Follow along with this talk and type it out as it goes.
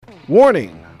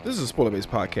Warning! This is a spoiler-based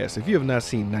podcast. If you have not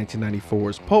seen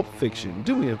 1994's Pulp Fiction,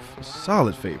 do me a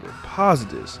solid favor. Pause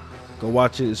this. Go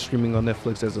watch it. It's streaming on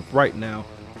Netflix as of right now.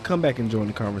 Come back and join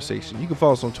the conversation. You can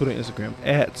follow us on Twitter and Instagram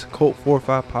at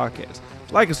Cult45Podcast.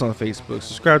 Like us on Facebook.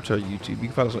 Subscribe to our YouTube. You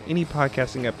can find us on any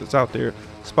podcasting app that's out there.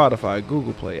 Spotify,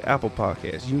 Google Play, Apple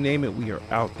Podcasts. You name it, we are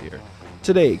out there.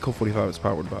 Today, Cult 45 is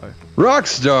powered by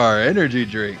Rockstar Energy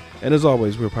Drink. And as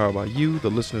always, we're powered by you,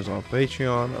 the listeners on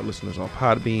Patreon, our listeners on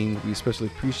Podbean. We especially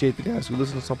appreciate the guys who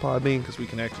listen to us on Podbean because we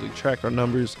can actually track our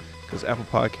numbers, because Apple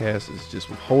Podcasts is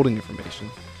just withholding information,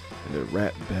 and they're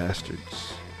rat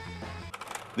bastards.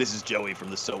 This is Joey from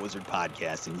the So Wizard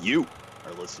Podcast, and you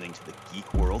are listening to the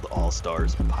Geek World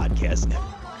All-Stars Podcast Network.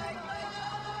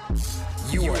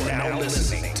 You are now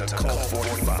listening to Cult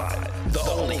 45, the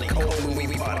only cult movie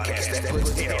podcast that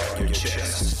puts air on your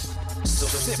chest. So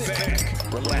sit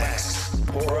back, relax,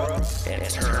 pour up, and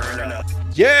turn up.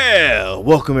 Yeah!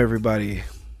 Welcome, everybody,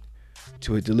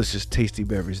 to a delicious, tasty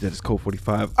beverage that is Cult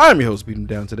 45. I'm your host, Beat 'em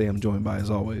Down. Today, I'm joined by, as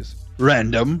always,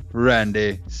 Random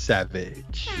Randy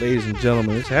Savage. ladies and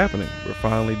gentlemen, it's happening. We're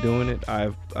finally doing it.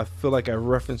 I feel like I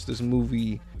referenced this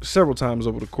movie several times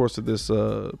over the course of this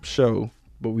show,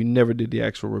 but we never did the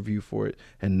actual review for it,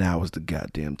 and now is the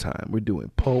goddamn time. We're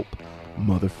doing Pulp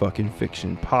motherfucking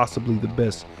Fiction, possibly the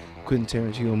best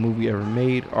Quentin Tarantino movie ever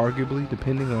made, arguably,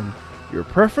 depending on your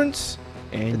preference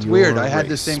and It's your weird. I had race.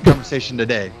 this same conversation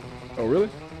today. Oh, really?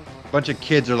 A bunch of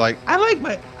kids are like, I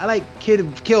like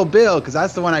Kill Bill because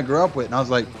that's the one I grew up with. And I was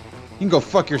like, you can go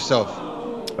fuck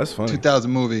yourself. That's funny. 2000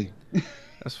 movie.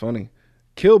 That's funny.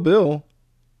 Kill Bill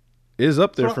is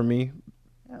up there for me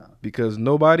because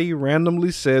nobody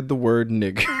randomly said the word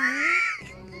nigga.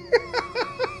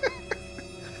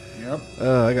 Yep.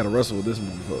 I gotta wrestle with this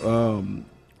movie.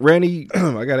 Randy,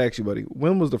 I gotta ask you, buddy,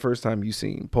 when was the first time you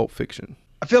seen Pulp Fiction?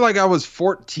 I feel like I was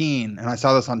 14 and I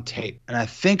saw this on tape. And I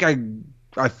think I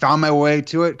found my way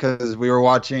to it because we were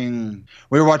watching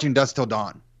Dusk Till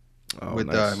Dawn with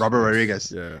nice. Robert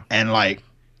Rodriguez. Yeah. And like,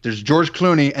 there's George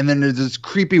Clooney, and then there's this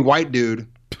creepy white dude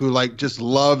who like just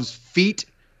loves feet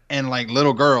and like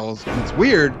little girls. And it's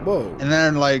weird. Whoa. And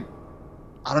then like,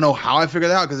 I don't know how I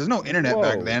figured that out because there's no internet Whoa.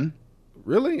 back then.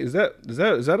 Really? Is that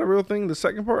a real thing? The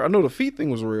second part? I know the feet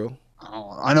thing was real.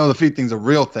 Oh, I know the feet thing's a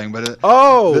real thing, but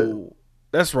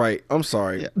That's right. I'm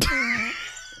sorry. Yeah.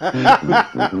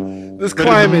 This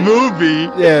climate movie.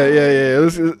 Yeah.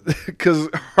 Because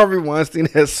Harvey Weinstein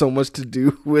has so much to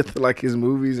do with like his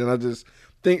movies, and I just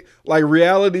think like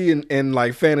reality and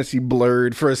like fantasy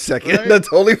blurred for a second. Right? That's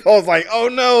totally falls. Like, oh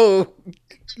no,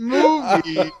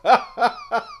 Movie.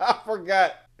 I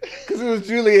forgot because it was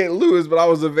Juliette Lewis, but I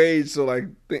was of age, so like,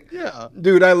 Yeah.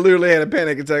 dude, I literally had a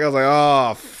panic attack. I was like,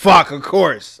 oh fuck, of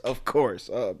course.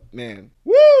 Oh man,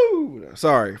 woo.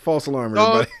 Sorry, false alarm,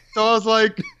 everybody. So I was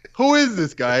like, who is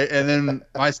this guy? And then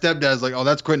my stepdad's like, oh,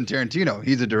 that's Quentin Tarantino.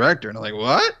 He's a director. And I'm like,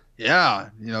 what? Yeah,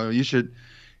 you should.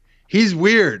 He's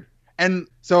weird. And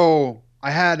so I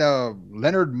had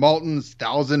Leonard Maltin's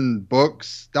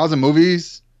 1,000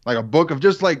 movies, like a book of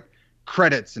just like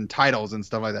credits and titles and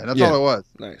stuff like that. That's all it was.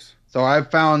 Nice. So I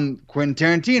found Quentin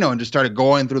Tarantino and just started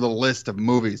going through the list of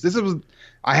movies.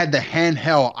 I had the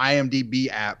handheld IMDb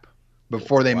app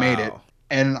before they made it.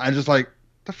 And I just like,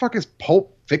 the fuck is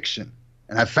Pulp Fiction?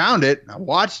 And I found it, and I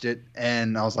watched it,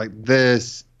 and I was like,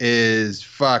 this is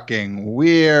fucking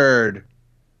weird,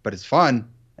 but it's fun,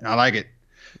 and I like it.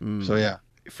 So yeah.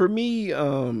 For me, I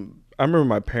remember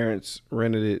my parents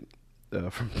rented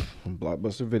it from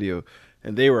Blockbuster Video,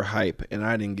 and they were hype, and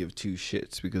I didn't give two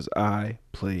shits because I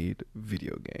played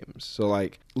video games. So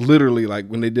like literally, like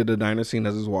when they did the diner scene,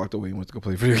 I just walked away and went to go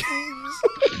play video games.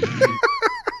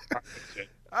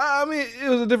 I mean, it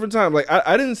was a different time. Like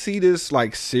I didn't see this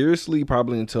like seriously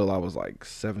probably until I was like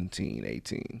 17,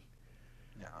 18.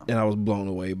 Yeah. And I was blown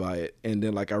away by it. And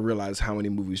then like I realized how many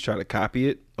movies try to copy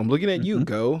it. I'm looking at you,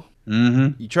 Go.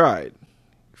 Mm-hmm. You tried.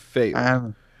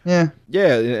 Failed. Yeah.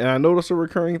 Yeah, and I noticed a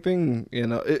recurring thing.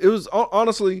 It was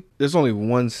honestly, there's only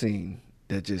one scene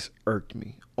that just irked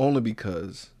me. Only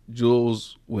because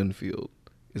Jules Winfield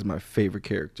is my favorite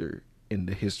character in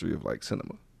the history of like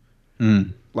cinema.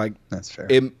 Like that's fair.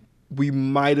 We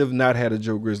might have not had a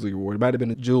Joe Grizzly award. It might have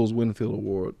been a Jules Winfield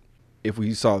award if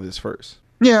we saw this first.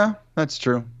 Yeah, that's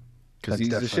true. Because That's he's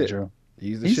the definitely shit. true.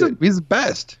 He's the shit. He's the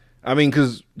best. I mean,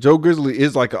 because Joe Grizzly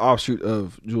is like an offshoot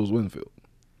of Jules Winfield.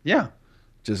 Yeah.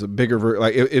 Just a bigger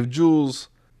like if Jules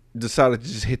decided to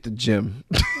just hit the gym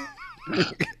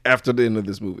after the end of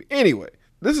this movie. Anyway,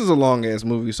 this is a long ass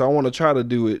movie, so I want to try to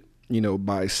do it,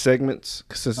 by segments.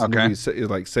 Since the movie is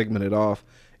like segmented off,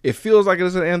 it feels like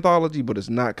it's an anthology, but it's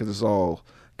not because it's all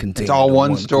contained. It's all in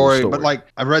one story, cool but like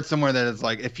I read somewhere that it's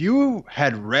like if you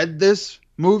had read this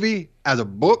movie as a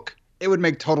book, it would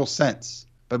make total sense.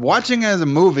 But watching it as a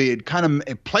movie,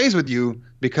 it plays with you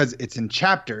because it's in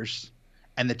chapters,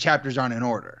 and the chapters aren't in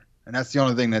order, and that's the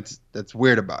only thing that's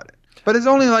weird about it. But it's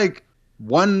only like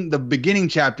the beginning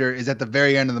chapter is at the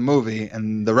very end of the movie,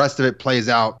 and the rest of it plays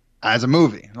out as a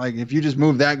movie. Like if you just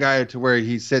move that guy to where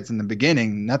he sits in the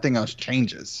beginning, nothing else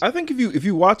changes. I think if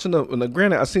you watch enough, and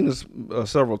granted, I've seen this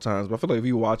several times, but I feel like if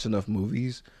you watch enough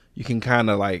movies, you can kind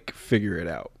of like figure it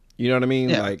out. You know what I mean?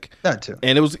 Yeah, like that too.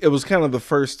 And it was kind of the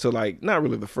first to like, not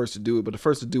really the first to do it, but the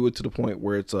first to do it to the point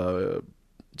where it's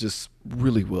just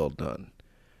really well done.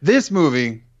 This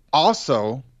movie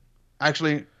also,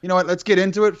 actually, you know what? Let's get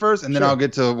into it first, and then I'll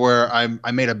get to where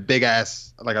I made a big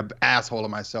asshole of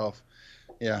myself.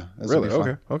 Yeah.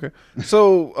 Really? Okay.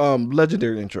 So,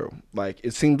 legendary intro. Like,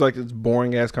 it seems like it's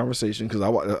boring ass conversation because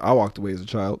I walked away as a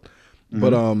child,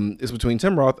 but it's between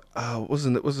Tim Roth. What's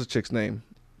the chick's name?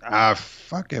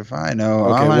 Fuck if I know.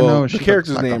 Okay, all I know is the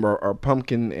characters' name are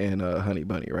Pumpkin and Honey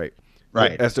Bunny, right?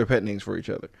 Right. That's their pet names for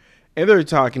each other. And they're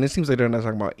talking. It seems like they're not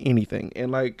talking about anything.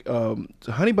 And like,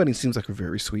 Honey Bunny seems like a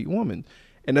very sweet woman.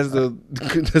 And as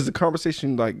the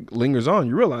conversation like lingers on,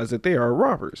 you realize that they are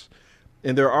robbers.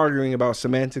 And they're arguing about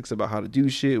semantics, about how to do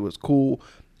shit. It was cool.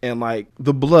 And like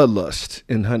the bloodlust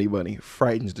in Honey Bunny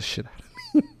frightens the shit out of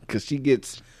me because she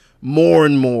gets more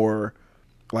and more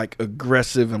like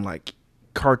aggressive and like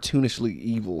cartoonishly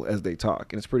evil as they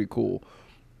talk. And it's pretty cool.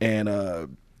 And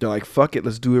they're like, fuck it,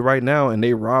 let's do it right now. And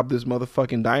they rob this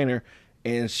motherfucking diner.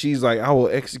 And she's like, I will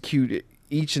execute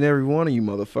each and every one of you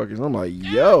motherfuckers. And I'm like,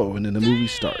 yo. And then the movie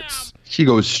starts. She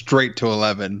goes straight to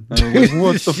 11. I mean,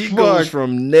 what the she fuck? goes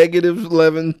from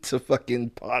 -11 to fucking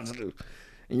positive.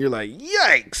 And you're like,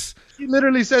 yikes. She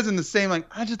literally says in the same, like,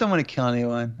 I just don't want to kill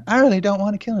anyone. I really don't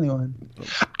want to kill anyone.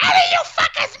 I mean, you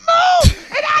fuckers move,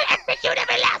 and I'll execute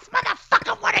every last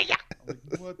motherfucker one of you.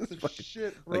 What the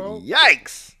shit, bro? Like,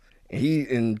 yikes.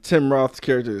 And Tim Roth's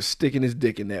character is sticking his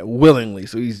dick in that willingly,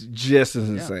 so he's just as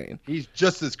insane. He's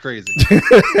just as crazy.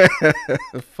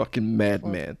 Fucking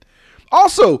madman.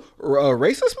 Also,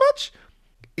 racist much?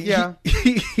 Yeah.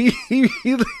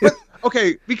 But,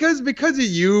 okay, because of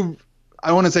you,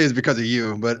 I want to say it's because of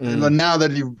you, but now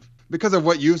that because of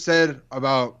what you said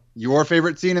about your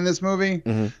favorite scene in this movie,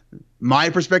 my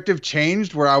perspective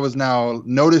changed where I was now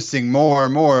noticing more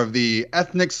and more of the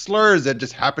ethnic slurs that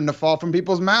just happened to fall from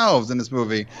people's mouths in this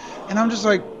movie. And I'm just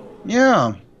like,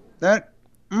 yeah, that's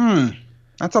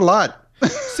a lot.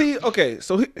 See, okay,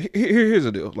 so here's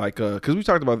the deal. Like, because we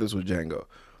talked about this with Django.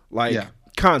 Like,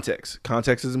 context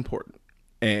is important.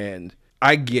 And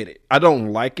I get it. I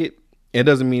don't like it. It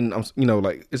doesn't mean I'm,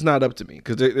 like, it's not up to me.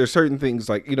 Because there's certain things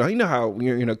like, you know how when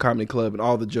you're in a comedy club and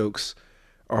all the jokes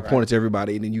are pointed to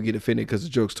everybody and then you get offended because the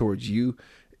joke's towards you.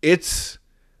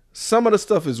 Some of the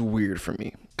stuff is weird for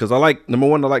me. Because I like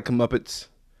comeuppets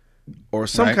or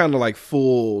some kind of like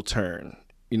full turn.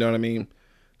 You know what I mean?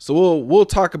 So we'll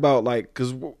talk about like,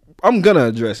 because I'm gonna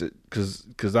address it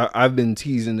because I've been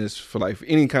teasing this for like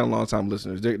any kind of long time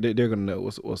listeners. They're gonna know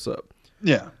what's up.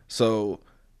 Yeah. So,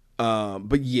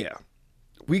 but yeah,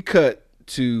 we cut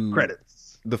to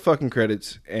the fucking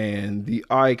credits and the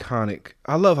iconic.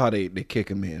 I love how they kick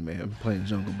him in, man. Playing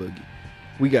Jungle Boogie.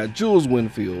 We got Jules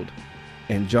Winfield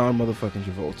and John motherfucking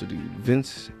Travolta, dude.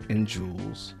 Vince and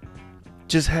Jules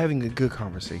just having a good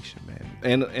conversation,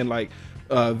 man. And like.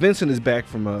 Vincent is back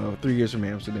from 3 years from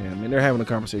Amsterdam, and they're having a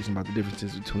conversation about the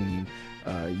differences between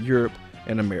Europe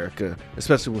and America,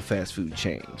 especially with fast food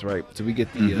chains, right? So we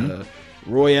get the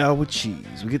Royale with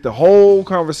cheese. We get the whole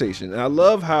conversation, and I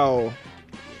love how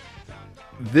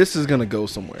this is gonna go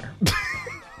somewhere.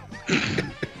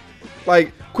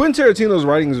 Like Quentin Tarantino's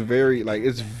writing is very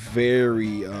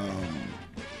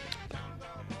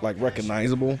like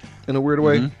recognizable in a weird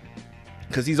way,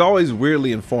 because he's always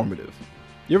weirdly informative.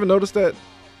 You ever notice that?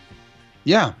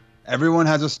 Yeah. Everyone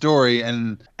has a story,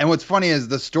 and what's funny is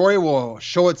the story will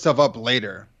show itself up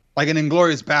later. Like in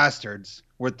Inglourious Bastards,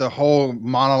 with the whole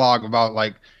monologue about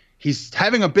like he's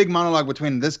having a big monologue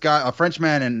between this guy, a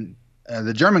Frenchman, and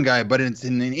the German guy, but it's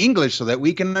in English so that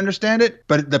we can understand it,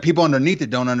 but the people underneath it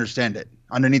don't understand it,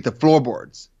 underneath the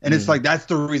floorboards. And it's like that's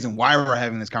the reason why we're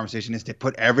having this conversation, is to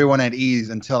put everyone at ease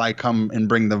until I come and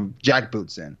bring the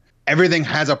jackboots in. Everything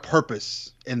has a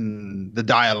purpose in the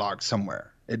dialogue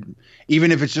somewhere.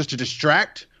 Even if it's just to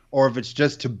distract or if it's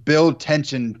just to build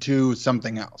tension to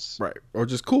something else. Right. Or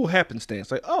just cool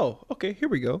happenstance. Like, oh, okay, here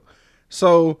we go.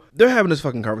 So they're having this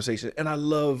fucking conversation. And I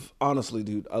love, honestly,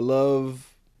 dude, I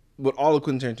love, with all of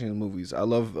Quentin Tarantino movies, I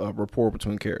love rapport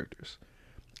between characters.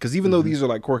 Because even though these are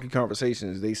like quirky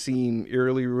conversations, they seem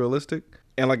eerily realistic.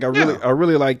 And like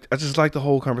I just like the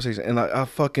whole conversation, and I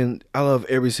love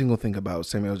every single thing about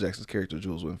Samuel L. Jackson's character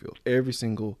Jules Winfield, every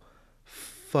single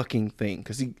fucking thing,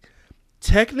 because he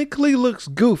technically looks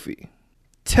goofy,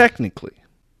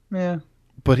 Yeah,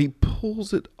 but he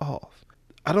pulls it off.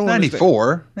 I don't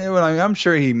 94. Yeah, well, I mean, I'm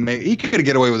sure he could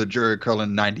get away with a Jerry curl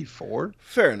in 94.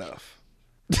 Fair enough.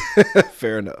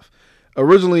 Fair enough.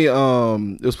 Originally, it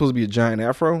was supposed to be a giant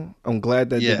afro. I'm glad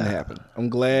that didn't happen. I'm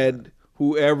glad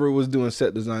whoever was doing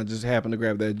set design just happened to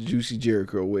grab that juicy Jerry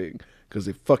curl wig, because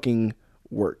it fucking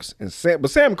works. And Sam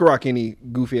could rock any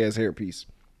goofy ass hairpiece.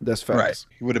 That's facts. Right.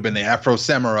 He would have been the Afro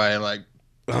Samurai like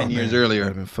 10 years earlier.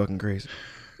 That would have been fucking crazy.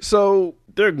 So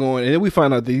they're going, and then we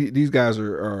find out these guys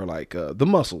are like the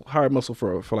muscle, hired muscle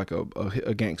for like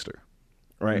a gangster,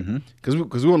 right? Because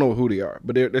we don't know who they are,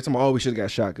 but they're talking about, we should have got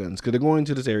shotguns, because they're going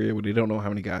to this area where they don't know how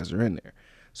many guys are in there.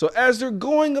 So as they're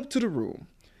going up to the room,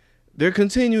 they're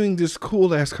continuing this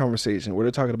cool ass conversation where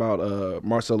they're talking about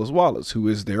Marcellus Wallace, who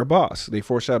is their boss. They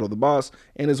foreshadow the boss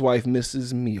and his wife,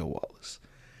 Mrs. Mia Wallace,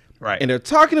 right? And they're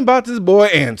talking about this boy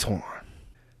Antoine,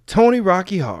 Tony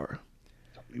Rocky Horror.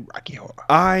 Rocky Horror.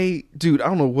 I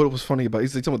don't know what was funny about.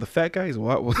 He's like talking about the fat guy. He's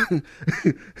what? I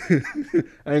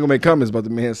ain't gonna make comments about the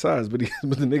man's size, but the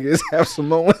nigga is half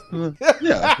Samoan.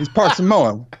 Yeah, he's part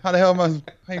Samoan. How the hell how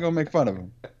you gonna make fun of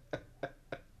him?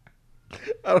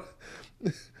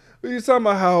 You're talking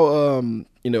about how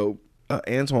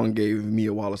Antoine gave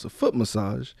Mia Wallace a foot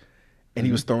massage, and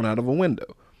he was thrown out of a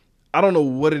window. I don't know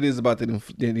what it is about the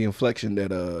inflection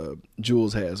that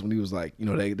Jules has when he was like,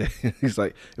 he's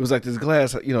like, it was like this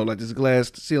glass, like this glass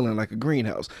ceiling, like a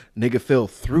greenhouse. Nigga fell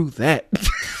through that.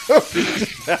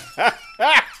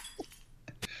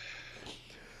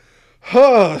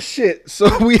 Oh shit!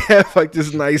 So we have like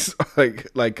this nice, kind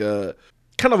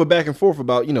of a back and forth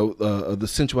about the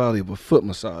sensuality of a foot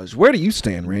massage. Where do you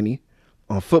stand, Randy,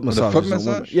 on foot massage? Foot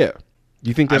massage? Yeah. Do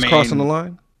you think that's crossing the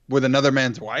line with another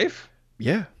man's wife?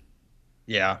 Yeah.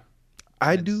 Yeah,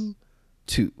 I do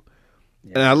too.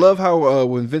 Yeah. And I love how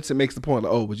when Vincent makes the point,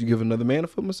 like, "Oh, would you give another man a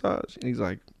foot massage?" And he's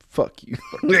like, "Fuck you,"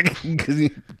 because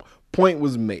point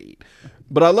was made.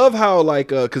 But I love how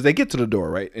because they get to the door,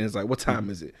 right, and it's like, "What time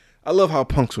is it?" I love how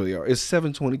punctual they are. It's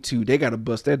 7:22. They got to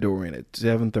bust that door in at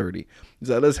 7:30. He's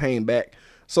like, "Let's hang back."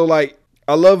 So I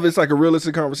love it's like a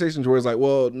realistic conversation where it's like,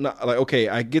 well, not like, okay,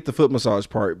 I get the foot massage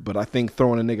part, but I think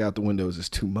throwing a nigga out the windows is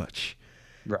too much,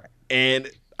 right? And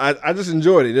I just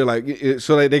enjoyed it. They're like,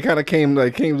 so they kind of came to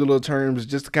little terms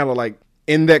just to kind of like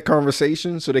end that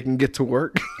conversation so they can get to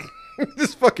work.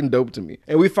 It's fucking dope to me.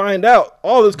 And we find out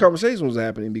all this conversation was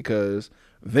happening because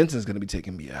Vincent's going to be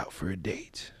taking me out for a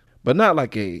date. But not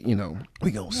like we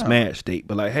gonna smash date,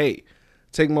 but like, hey,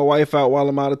 take my wife out while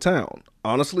I'm out of town.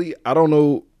 Honestly, I don't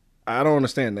know. I don't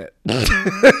understand that.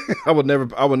 I would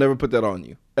never put that on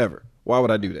you, ever. Why would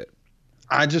I do that?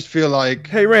 I just feel like,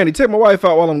 hey, Randy, take my wife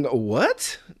out while I'm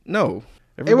what? No.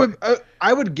 Everybody. It would.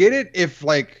 I would get it if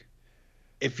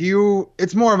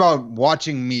it's more about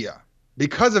watching Mia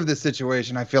because of this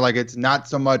situation. I feel like it's not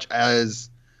so much as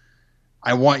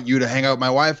I want you to hang out with my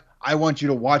wife. I want you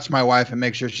to watch my wife and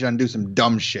make sure she doesn't do some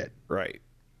dumb shit. Right.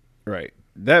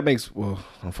 That makes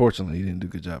unfortunately, he didn't do a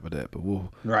good job of that, but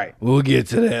we'll get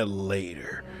to that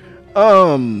later.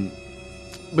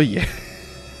 But yeah.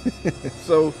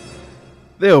 So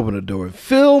they open the door.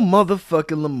 Phil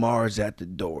motherfucking Lamar's at the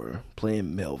door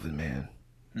playing Melvin, man.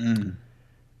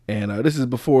 And this is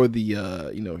before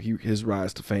the his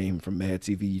rise to fame from Mad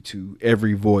TV to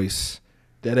every voice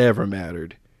that ever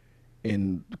mattered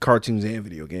in cartoons and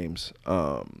video games.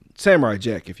 Samurai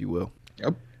Jack, if you will.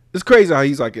 Yep. It's crazy how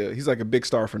he's like a big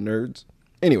star for nerds.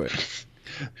 Anyway.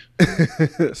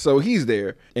 So he's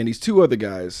there, and these two other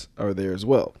guys are there as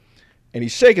well. And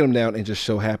he's shaking them down, and just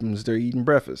so happens they're eating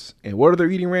breakfast. And what are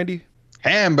they eating, Randy?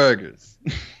 Hamburgers.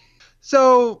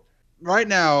 So right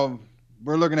now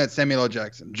we're looking at Samuel L.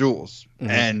 Jackson, Jules,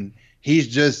 and he's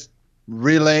just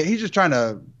trying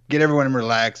to get everyone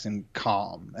relaxed and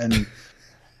calm. And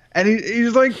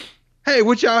he's like, "Hey,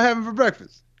 what y'all having for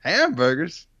breakfast?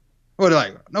 Hamburgers." What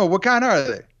no? What kind are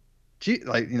they?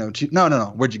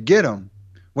 No. Where'd you get them?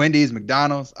 Wendy's,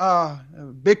 McDonald's.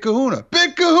 Big Kahuna.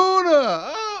 Big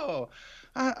Kahuna. Oh,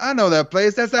 I know that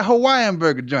place. That's that Hawaiian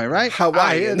burger joint, right?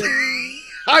 Hawaiian.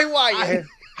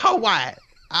 Hawaii.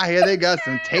 I hear they got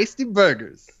some tasty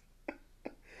burgers.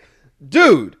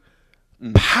 Dude,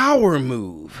 power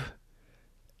move.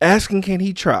 Asking can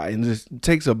he try, and just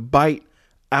takes a bite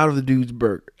out of the dude's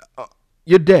burger.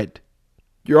 You're dead.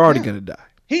 You're already gonna die.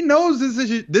 He knows this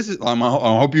is. I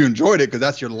hope you enjoyed it because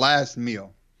that's your last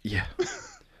meal. Yeah.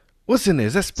 What's in there?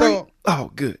 Is that Sprite?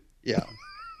 Oh, good. Yeah.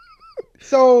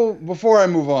 So before I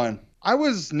move on, I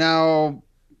was now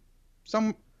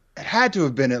it had to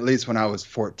have been at least when I was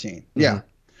 14. Mm-hmm. Yeah.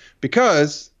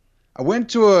 Because I went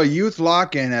to a youth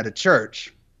lock-in at a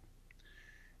church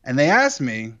and they asked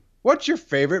me, "What's your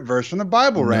favorite verse from the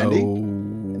Bible, Randy?"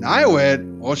 And I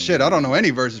went, "Well, shit, I don't know any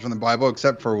verses from the Bible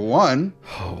except for one.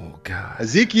 Oh, God.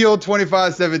 Ezekiel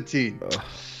 25:17.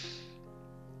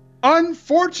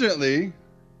 Unfortunately,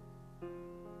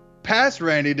 past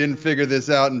Randy didn't figure this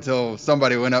out until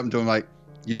somebody went up to him like,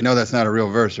 "You know that's not a real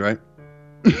verse, right?"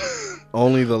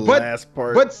 Only the last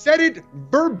part. But said it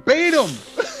verbatim.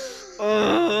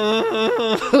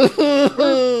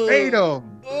 Verbatim.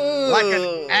 Like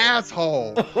an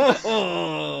asshole.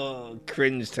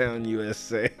 Cringetown,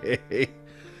 USA.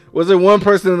 Was there one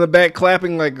person in the back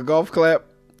clapping like a golf clap?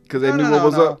 Because they knew what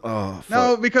was up? Oh, fuck.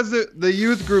 No, because the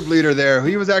youth group leader there,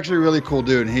 he was actually a really cool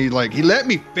dude. And he let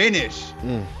me finish.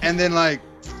 And then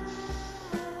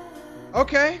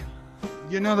okay,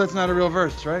 you know that's not a real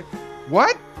verse, right?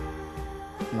 What?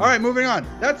 All right, moving on.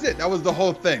 That's it. That was the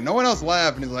whole thing. No one else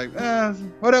laughed. And he's like,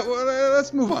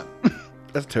 let's move on.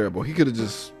 That's terrible. He could have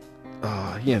just...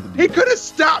 he could have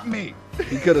stopped me.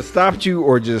 He could have stopped you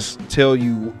or just tell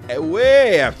you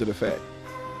way after the fact.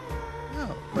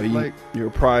 No, But you're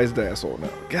a prized asshole now.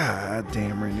 God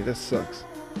damn, Randy, that sucks.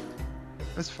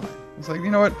 That's fine. It's like, you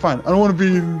know what? Fine. I don't want to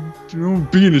be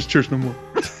in this church no more.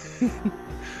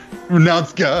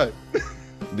 Renounce God.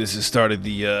 This has started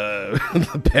the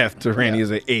the path to Randy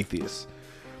as an atheist.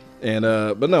 And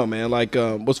but no, man,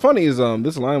 what's funny is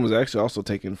this line was actually also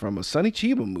taken from a Sonny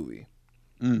Chiba movie.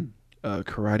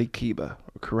 Karate Kiba,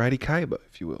 or Karate Kaiba,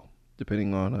 if you will,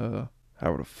 depending on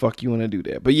however the fuck you want to do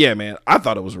that. But yeah, man, I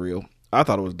thought it was real. I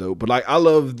thought it was dope. But I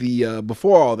love the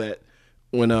before all that,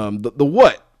 when the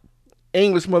what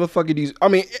English motherfucker these. I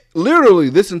mean, literally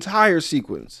this entire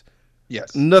sequence.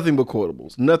 Yes. Nothing but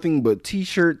quotables. Nothing but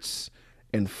t-shirts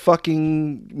and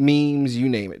fucking memes. You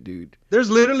name it, dude. There's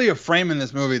literally a frame in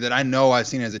this movie that I know I've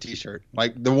seen as a t-shirt.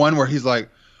 Like the one where he's like,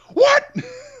 "What?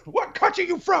 What country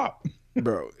you from?"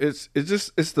 Bro, it's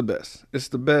the best. It's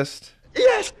the best.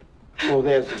 Yes. Well,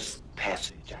 there's this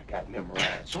passage I got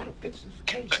memorized. Sort of fits this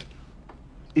occasion.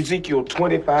 Ezekiel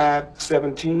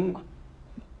 25:17.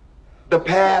 The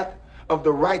path of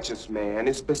the righteous man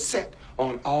is beset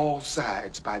on all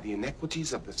sides by the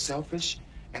iniquities of the selfish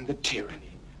and the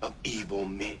tyranny of evil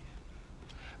men.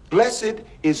 Blessed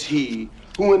is he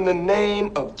who in the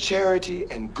name of charity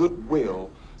and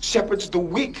goodwill shepherds the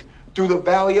weak through the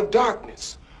valley of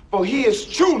darkness. For he is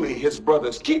truly his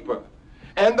brother's keeper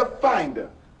and the finder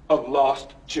of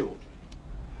lost children.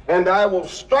 And I will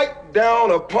strike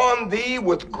down upon thee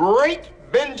with great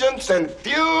vengeance and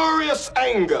furious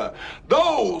anger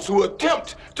those who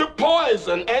attempt to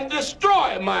poison and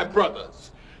destroy my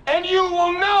brothers. And you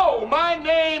will know my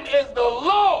name is the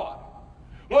Lord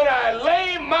when I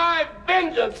lay my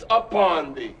vengeance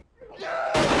upon thee.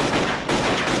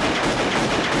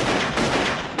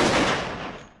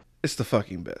 It's the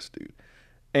fucking best, dude.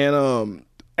 And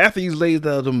after he's laid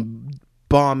out them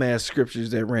bomb ass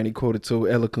scriptures that Randy quoted so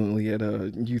eloquently at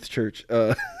a youth church,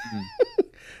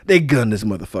 they gunned this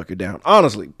motherfucker down.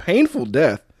 Honestly, painful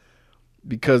death,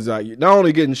 because you're not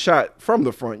only getting shot from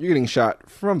the front, you're getting shot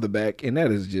from the back, and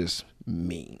that is just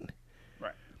mean.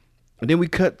 Right. And then we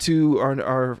cut to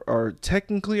our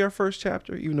technically our first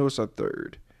chapter, even though it's our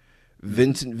third.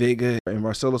 Vincent Vega and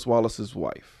Marcellus Wallace's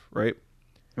wife, right?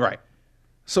 Right.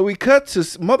 So we cut to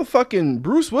motherfucking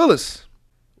Bruce Willis.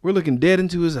 We're looking dead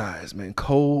into his eyes, man.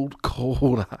 Cold,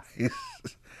 cold eyes.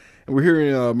 And we're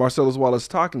hearing Marcellus Wallace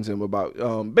talking to him about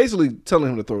basically telling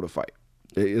him to throw the fight.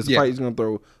 It's a fight he's going to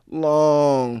throw.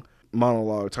 Long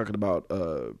monologue talking about,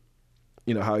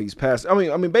 how he's passed. I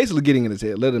mean, basically getting in his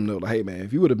head. Let him know, like, hey, man,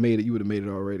 if you would have made it, you would have made it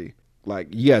already. Like,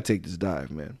 you got to take this dive,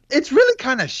 man. It's really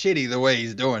kind of shitty the way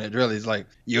he's doing it, really. It's like,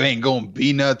 you ain't going to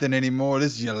be nothing anymore.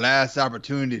 This is your last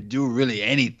opportunity to do really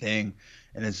anything.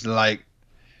 And it's like,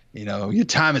 your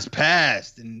time has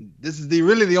passed, and this is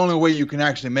really the only way you can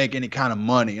actually make any kind of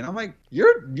money. And I'm like,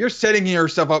 you're setting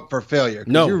yourself up for failure.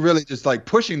 No. You're really just like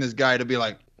pushing this guy to be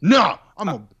like, no, I'm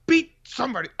going to beat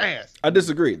somebody's ass. I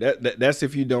disagree. That's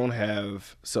if you don't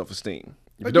have self-esteem.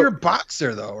 But you're a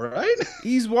boxer, though, right?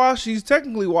 He's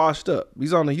technically washed up.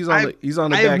 He's on the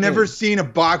I have never seen a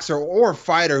boxer or a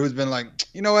fighter who's been like,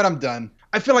 you know what, I'm done.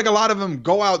 I feel like a lot of them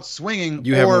go out swinging,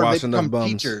 or they become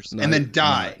teachers and then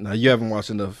die. No, you haven't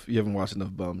watched enough. You haven't watched enough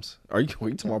bums. Are you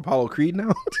talking about Apollo Creed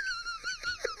now?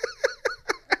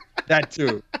 That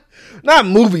too. Not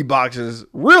movie boxers,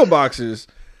 real boxers.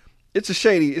 It's a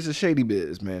shady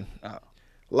biz, man. Oh. A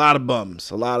lot of bums,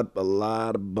 a lot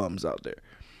of bums out there.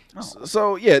 Oh.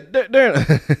 So yeah,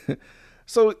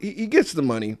 so he gets the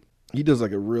money. He does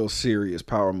like a real serious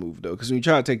power move though, because when you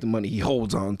try to take the money, he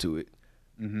holds on to it,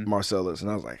 Marcellus, and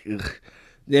I was like, ugh.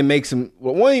 Then makes him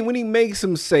when he makes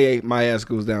him say my ass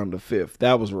goes down to fifth.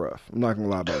 That was rough. I'm not gonna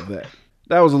lie about that.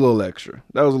 That was a little extra.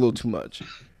 That was a little too much.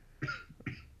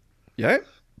 Yeah.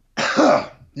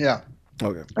 Yeah.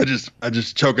 Okay. I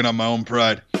just choking on my own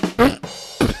pride.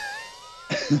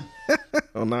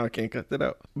 Oh, now I can't cut that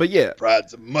out. But yeah,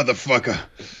 Pride's a motherfucker.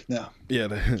 No. yeah.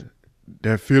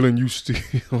 That feeling you still.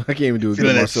 I can't even do it.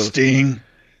 Feeling that myself. sting?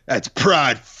 That's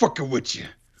pride fucking with you.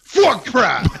 Fuck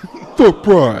pride. Fuck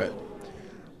pride.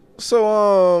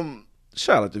 So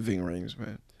shout out to Ving Rhames,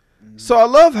 man. So I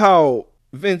love how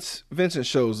Vincent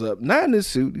shows up, not in his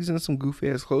suit. He's in some goofy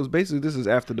ass clothes. Basically, this is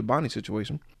after the Bonnie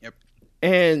situation. Yep.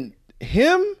 And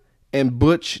him and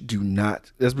Butch do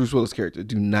not. That's Bruce Willis' character.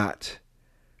 Do not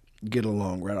get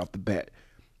along right off the bat.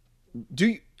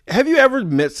 Have you ever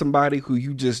met somebody who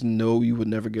you just know you would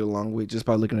never get along with just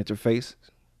by looking at their face?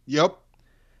 Yep.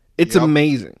 It's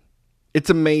amazing. It's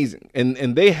amazing.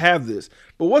 And they have this.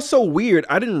 But what's so weird,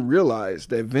 I didn't realize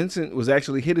that Vincent was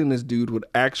actually hitting this dude with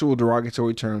actual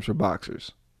derogatory terms for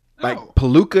boxers. Like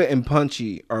Palooka and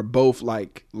Punchy are both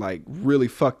like really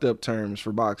fucked up terms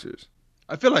for boxers.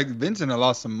 I feel like Vincent had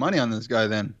lost some money on this guy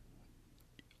then.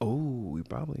 Oh, he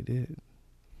probably did.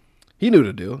 He knew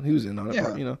the deal. He was in on it,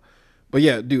 Yeah. you know. But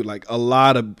yeah, dude, like a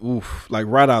lot of like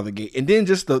right out of the gate. And then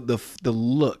just the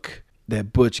look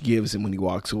that Butch gives him when he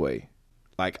walks away.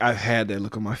 Like I've had that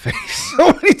look on my face so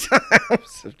many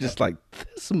times. Just like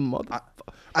this motherfucker.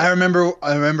 I remember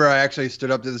I actually stood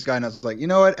up to this guy and I was like, you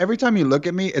know what? Every time you look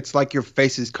at me, it's like your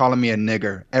face is calling me a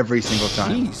nigger every single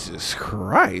time. Jesus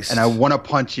Christ. And I want to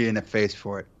punch you in the face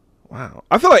for it. Wow.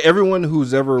 I feel like everyone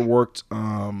who's ever worked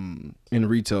in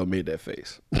retail made that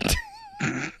face.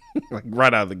 Like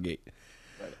right out of the gate.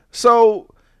 So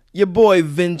your boy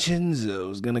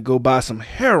Vincenzo's gonna go buy some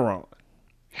heroin.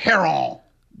 Heroin.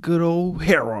 Good old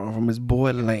heroin from his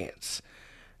boy Lance.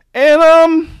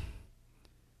 And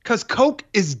Cause Coke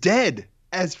is dead.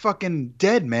 As fucking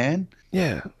dead, man.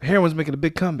 yeah, heroin's making a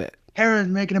big comeback. Heroin's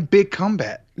making a big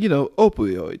comeback. You know,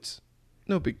 opioids.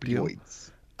 No big deal.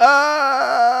 Opioids.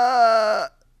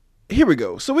 Here we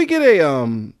go. So we get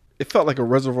a it felt like a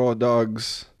Reservoir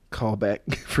Dogs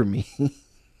callback for me.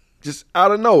 Just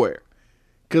out of nowhere.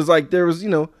 Cause like there was, you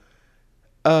know,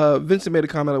 Vincent made a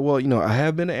comment like, well, you know, I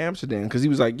have been to Amsterdam, because he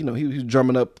was like, you know, he was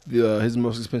drumming up his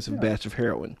most expensive batch of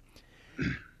heroin.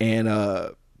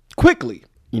 And quickly,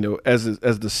 you know, as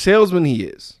the salesman he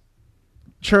is,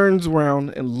 turns around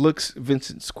and looks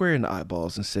Vincent square in the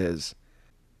eyeballs and says,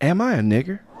 "Am I a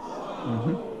nigger?"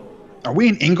 Mm-hmm. Are we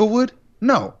in Inglewood?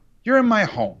 No, you're in my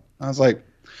home. I was like,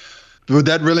 would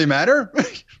that really matter?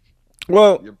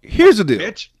 Well, here's the deal.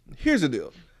 Bitch. Here's the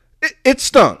deal. It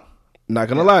stung. Not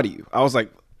gonna lie to you. I was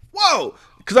like, whoa,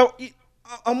 because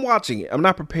I'm watching it. I'm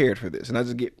not prepared for this, and I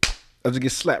just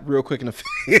get slapped real quick in the face.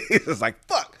 It's like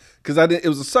fuck, because it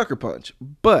was a sucker punch.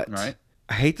 But Right.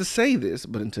 I hate to say this,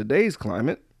 but in today's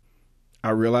climate,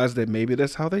 I realized that maybe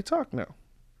that's how they talk now,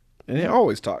 and they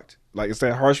always talked. Like it's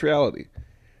that harsh reality.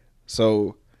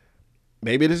 So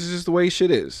maybe this is just the way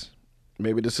shit is.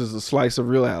 Maybe this is a slice of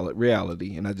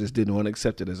reality, and I just didn't want to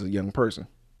accept it as a young person.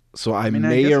 So I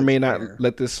may or may not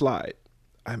let this slide.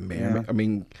 I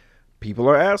mean, people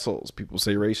are assholes. People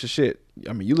say racist shit.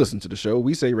 I mean, you listen to the show.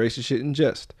 We say racist shit in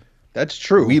jest. That's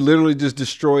true. We literally just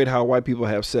destroyed how white people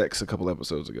have sex a couple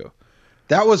episodes ago.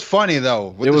 That was funny though.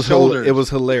 With It the was shoulders. it was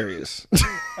hilarious.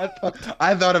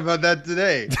 I thought about that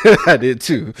today. I did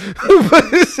too.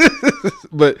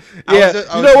 But yeah,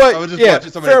 you know what? I was just yeah,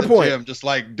 watching somebody fair at the point. gym, just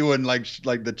like doing like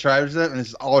the tricep, and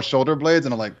it's all shoulder blades,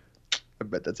 and I'm like, I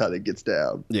bet that's how they gets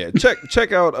down. Yeah,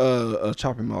 check out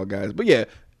Chopping Mall, guys. But yeah,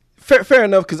 fair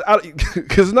enough, because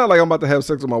it's not like I'm about to have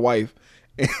sex with my wife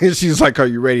and she's like, "Are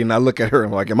you ready?" And I look at her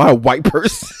and I'm like, "Am I a white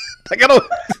person?" Like I don't.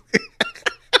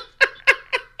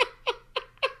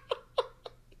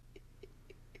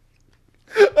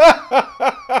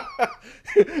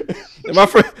 Am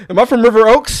I from River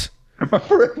Oaks? I'm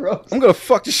gonna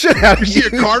fuck the shit out of You you.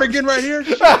 see a cardigan right here?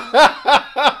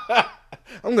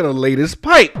 I'm gonna lay this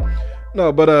pipe.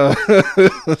 No, but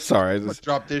sorry. I just...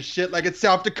 Drop this shit like it's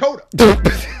South Dakota.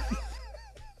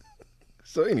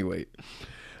 So anyway,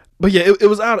 but yeah, it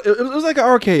was out. It was like an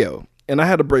RKO, and I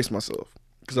had to brace myself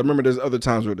because I remember there's other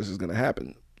times where this is gonna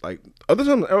happen. Like other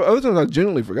times I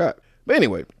genuinely forgot. But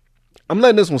anyway, I'm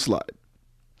letting this one slide.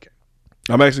 Okay.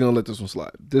 I'm actually gonna let this one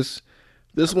slide. This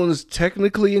one is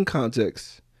technically in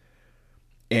context,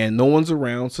 and no one's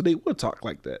around, so they would talk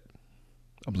like that.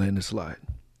 I'm letting it slide.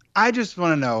 I just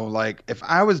want to know, like, if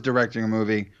I was directing a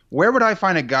movie, where would I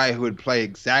find a guy who would play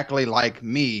exactly like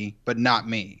me, but not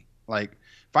me? Like,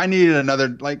 If I needed another,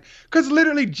 like, because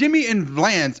literally Jimmy and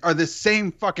Lance are the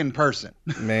same fucking person.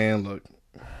 Man, look,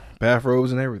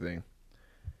 bathrobes and everything.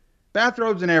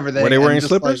 Bathrobes and everything. Were they wearing and just,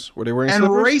 slippers? like, Were they wearing and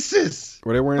slippers? racist.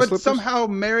 Were they wearing but slippers? somehow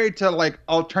married to like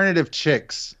alternative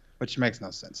chicks, which makes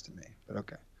no sense to me. But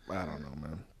okay. I don't know,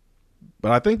 man.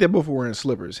 But I think they both were wearing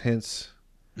slippers, hence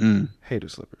hater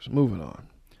slippers. Moving on.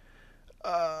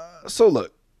 So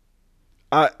look,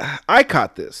 I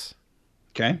caught this.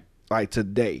 Okay. Like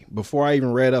today, before I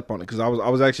even read up on it, because I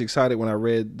was actually excited when I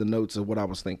read the notes of what I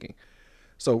was thinking.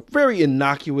 So very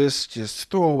innocuous, just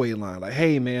throwaway line like,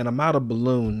 "Hey man, I'm out of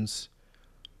balloons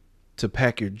to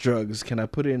pack your drugs. Can I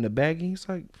put it in the baggie?" He's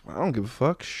like, "I don't give a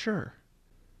fuck. Sure."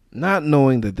 Not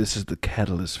knowing that this is the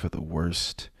catalyst for the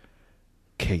worst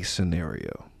case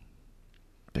scenario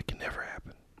that can never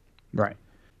happen. Right.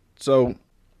 So,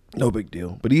 no big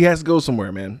deal. But he has to go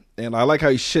somewhere, man. And I like how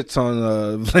he shits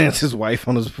on Lance's wife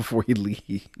on us before he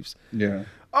leaves. Yeah.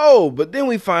 Oh, but then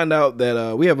we find out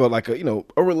that we have a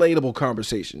relatable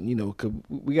conversation. You know, 'cause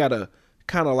we gotta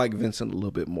kind of like Vincent a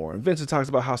little bit more. And Vincent talks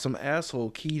about how some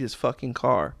asshole keyed his fucking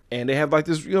car, and they have like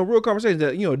this real conversation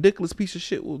that a dickless piece of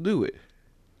shit will do it.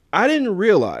 I didn't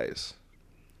realize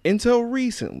until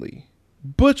recently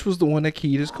Butch was the one that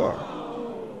keyed his car.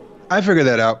 I figured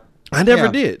that out. I never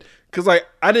did, cause like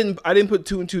I didn't put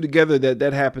two and two together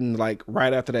that happened like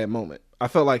right after that moment. I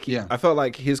felt like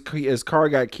his car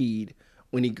got keyed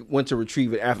when he went to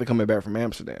retrieve it after coming back from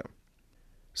Amsterdam.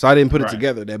 So I didn't put it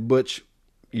together that Butch,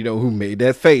 who made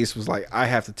that face, was like, I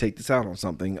have to take this out on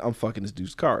something. I'm fucking this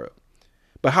dude's car up.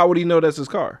 But how would he know that's his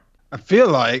car? I feel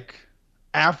like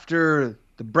after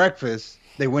the breakfast,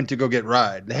 they went to go get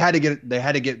Ride. They had to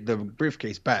get the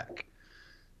briefcase back.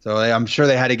 So I'm sure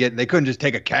they couldn't just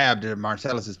take a cab to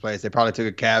Marcellus's place. They probably took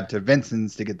a cab to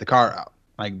Vincent's to get the car out.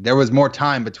 Like there was more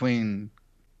time between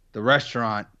the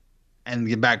restaurant and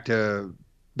get back to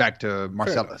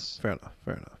Marcellus. Fair enough.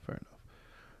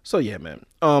 So yeah, man.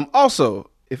 Also,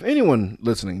 if anyone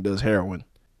listening does heroin,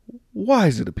 why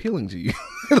is it appealing to you?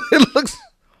 It looks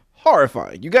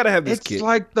horrifying. You got to have this kit. It's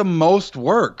like the most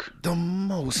work. The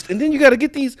most. And then you got to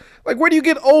get these, like, where do you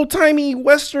get old-timey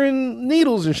Western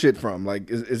needles and shit from? Like,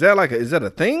 is that a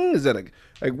thing? Is that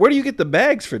like, where do you get the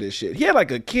bags for this shit? He had like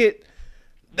a kit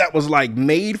that was like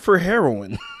made for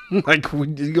heroin. Like,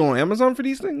 did you go on Amazon for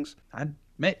these things? Now,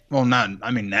 probably. Not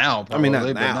but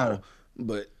now. no.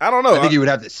 But I don't know. I think you would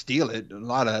have to steal it. A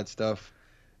lot of that stuff.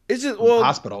 It's just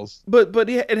hospitals. But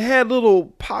it had little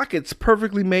pockets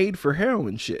perfectly made for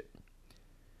heroin shit.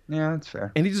 Yeah, that's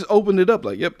fair. And he just opened it up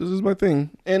like, "Yep, this is my thing."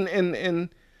 And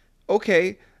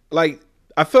okay, like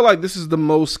I feel like this is the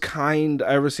most kind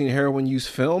I ever seen heroin use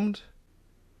filmed,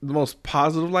 the most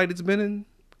positive light it's been in.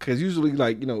 Because usually,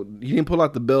 like he didn't pull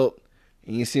out the belt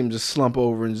and you see him just slump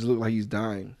over and just look like he's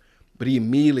dying, but he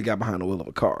immediately got behind the wheel of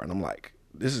a car, and I'm like,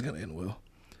 this is gonna end well.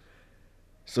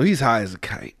 So he's high as a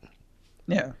kite.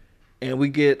 Yeah. And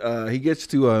he gets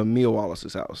to Mia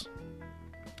Wallace's house.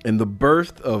 And the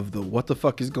birth of the "what the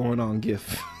fuck is going on"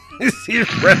 gif is here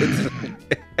present.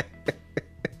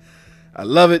 I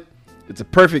love it. It's a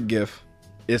perfect gif.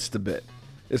 It's the best.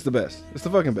 It's the best. It's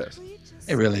the fucking best.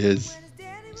 It really is.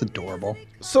 It's adorable.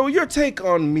 So your take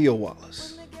on Mia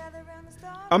Wallace.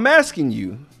 I'm asking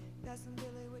you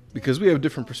because we have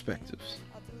different perspectives.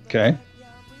 Okay.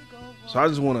 So I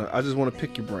just wanna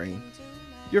pick your brain.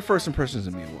 Your first impressions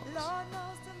of Mia Wallace.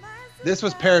 This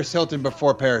was Paris Hilton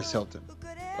before Paris Hilton.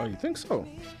 Oh, you think so?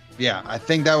 Yeah, I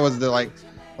think that was the like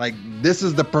this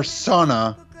is the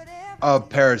persona of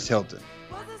Paris Hilton.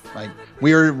 Like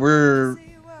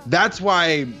that's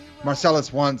why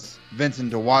Marcellus wants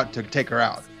Vincent to take her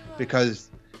out, because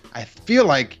I feel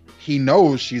like he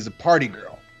knows she's a party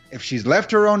girl. If she's left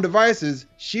to her own devices,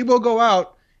 she will go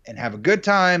out and have a good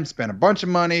time, spend a bunch of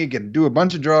money, do a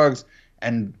bunch of drugs,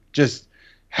 and just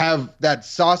have that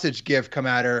sausage gif come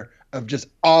at her of just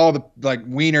all the like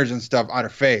wieners and stuff on her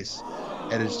face.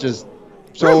 And it's just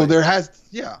so Really?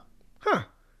 Huh.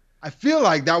 I feel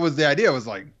like that was the idea. It was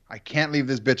like, I can't leave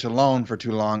this bitch alone for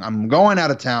too long. I'm going out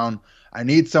of town. I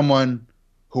need someone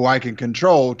who I can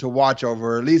control to watch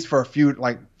over, at least for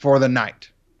for the night.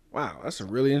 Wow, that's a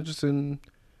really interesting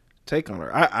take on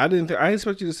her. I didn't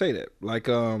expect you to say that. Like,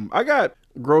 I got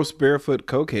gross barefoot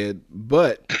cokehead,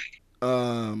 but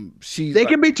they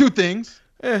can be two things.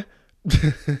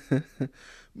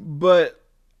 But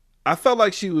I felt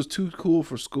like she was too cool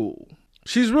for school.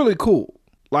 She's really cool.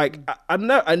 Like I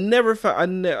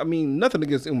mean, nothing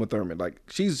against Uma Thurman. Like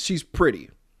she's pretty,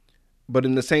 but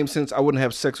in the same sense, I wouldn't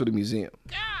have sex with a museum.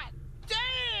 God damn!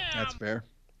 That's fair.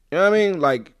 You know what I mean?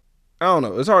 Like, I don't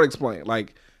know. It's hard to explain.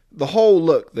 Like the whole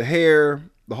look, the hair,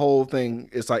 The whole thing,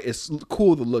 it's like it's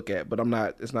cool to look at, but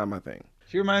it's not my thing.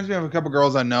 She reminds me of a couple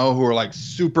girls I know who are like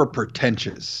super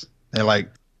pretentious. They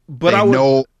But they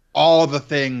know all the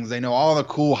things. They know all the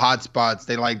cool hot spots.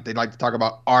 They like to talk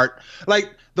about art.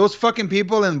 Like those fucking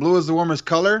people in Blue is the Warmest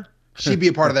Color. She'd be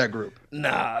a part of that group.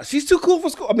 Nah, she's too cool for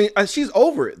school. I mean, she's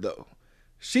over it though.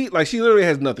 She literally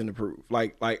has nothing to prove.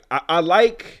 I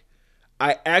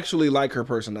actually like her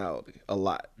personality a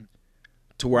lot.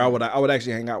 To where I would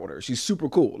actually hang out with her. She's super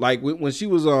cool. Like when she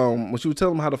was telling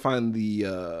them how to find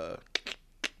the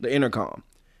intercom.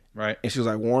 Right. And she was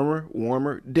like,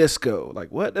 warmer, disco.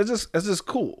 Like, what? That's just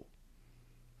cool.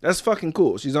 That's fucking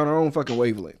cool. She's on her own fucking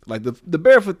wavelength. Like the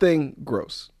barefoot thing,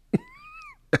 gross.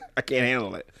 I can't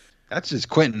handle it. That's just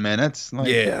Quentin, man. That's like,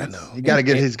 I know. He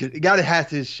gotta have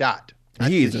his shot.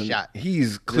 That's his shot. He's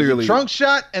There's clearly the trunk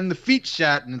shot and the feet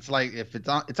shot, and it's like if it's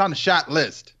on the shot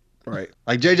list. right.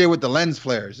 Like JJ with the lens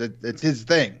flares. It's his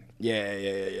thing.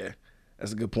 Yeah.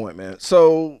 That's a good point, man.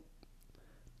 So,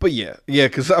 but yeah,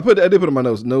 because I did put in my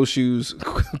notes, no shoes,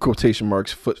 quotation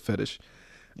marks, foot fetish.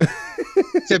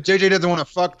 Except JJ doesn't want to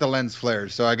fuck the lens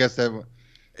flares, so I guess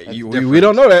we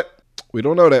don't know that. We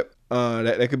don't know that.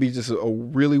 That could be just a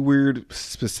really weird,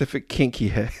 specific kink he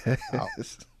has. Oh.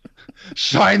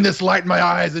 Shine this light in my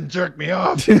eyes and jerk me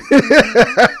off.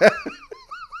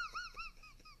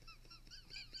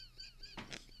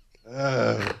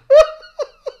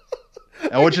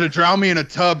 I want you to drown me in a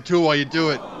tub too while you do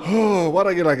it. Oh, why'd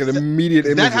I get like an immediate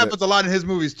image? That happens a lot in his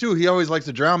movies too. He always likes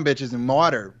to drown bitches in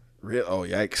water. Real? Oh,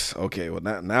 yikes. Okay, well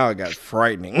now it got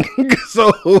frightening.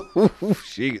 So,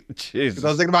 Jesus. I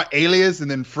was thinking about Alias and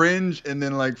then Fringe and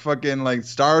then like fucking like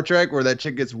Star Trek where that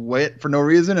chick gets wet for no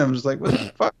reason. And I'm just like, what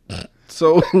the fuck?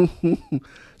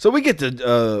 So we get to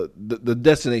the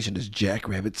destination is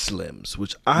Jackrabbit Slims,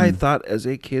 which I thought as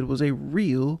a kid was a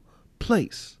real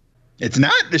place. It's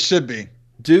not. It should be.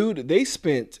 Dude, they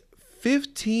spent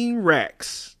 15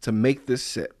 racks to make this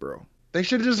set, bro. They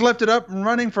should have just left it up and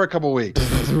running for a couple weeks.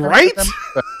 Right?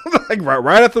 Like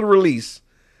right after the release.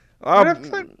 How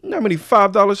many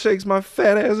 $5 shakes my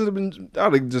fat ass would have been?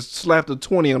 I'd have just slapped a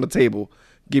 20 on the table.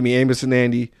 Give me Amos and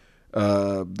Andy,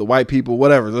 the white people,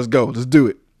 whatever. Let's go. Let's do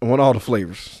it. I want all the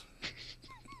flavors.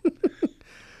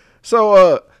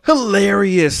 So,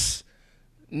 hilarious.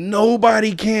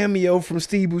 Nobody cameo from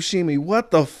Steve Buscemi.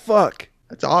 What the fuck?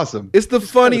 That's awesome. It's the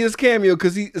funniest cameo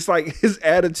because it's like his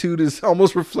attitude is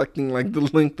almost reflecting like the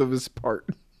length of his part.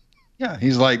 Yeah,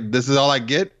 he's like, this is all I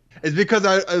get. It's because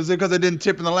I didn't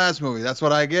tip in the last movie. That's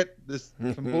what I get. This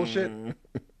some bullshit.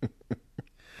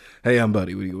 Hey, I'm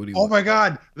Buddy. What do you Oh want? my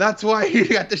god, that's why he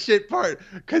got the shit part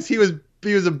because he was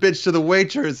a bitch to the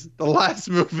waitress the last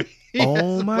movie. He Oh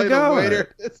has to my play the God.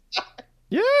 waiter.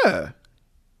 Yeah,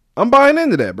 I'm buying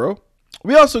into that, bro.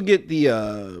 We also get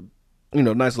the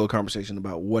nice little conversation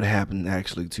about what happened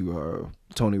actually to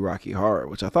Tony Rocky Horror,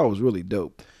 which I thought was really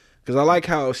dope. Because I like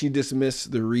how she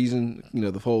dismissed the reason,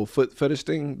 the whole foot fetish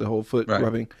thing, the whole foot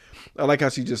rubbing. I like how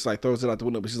she just like throws it out the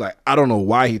window, but she's like, I don't know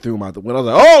why he threw him out the window. I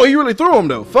was like, oh, he really threw him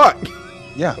though. Fuck.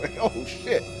 Yeah. Like, oh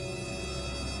shit.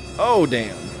 Oh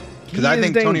damn. Because I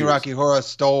think Tony Rocky Horror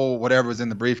stole whatever was in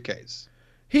the briefcase.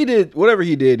 He did whatever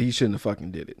he did. He shouldn't have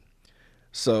fucking did it.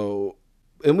 So,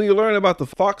 and we learned about the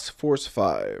Fox Force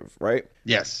 5, right?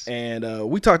 Yes. And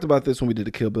we talked about this when we did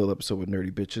the Kill Bill episode with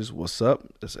Nerdy Bitches. What's up?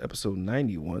 That's episode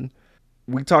 91.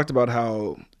 We talked about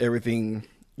how everything,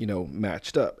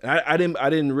 matched up. And I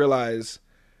didn't realize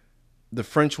the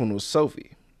French one was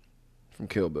Sophie from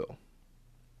Kill Bill.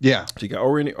 Yeah. So you got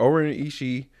Oren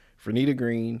Ishii, Vernita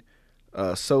Green,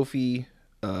 Sophie,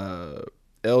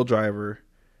 Elle Driver,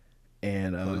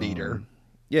 and Leader.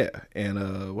 Yeah, and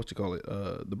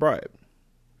the Bride.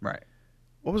 Right.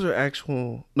 What was her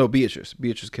actual? No, Beatrice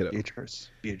Kiddo. Beatrice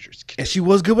Kiddo. And she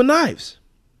was good with knives.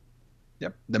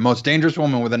 Yep. The most dangerous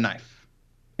woman with a knife.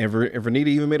 And Vernita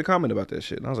even made a comment about that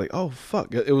shit. And I was like, oh,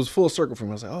 fuck. It was full circle for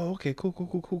me. I was like, oh, okay,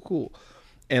 cool.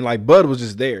 And like Bud was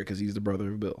just there because he's the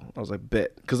brother of Bill. I was like,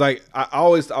 bet. Because I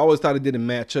always thought it didn't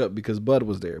match up because Bud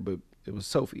was there, but it was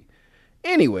Sophie.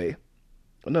 Anyway,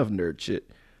 enough nerd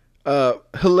shit.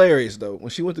 Hilarious though.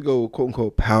 When she went to go quote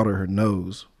unquote powder her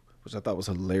nose, which I thought was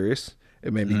hilarious.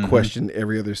 It made me question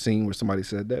every other scene where somebody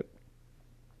said that.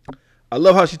 I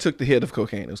love how she took the hit of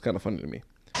cocaine. It was kind of funny to me.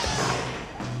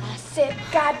 I said,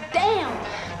 God damn.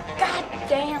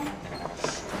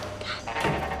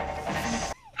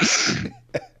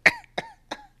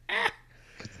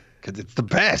 Because it's the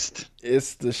best.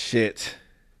 It's the shit.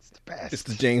 It's the best. It's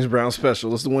the James Brown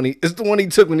special. It's the one he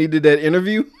took when he did that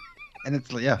interview. And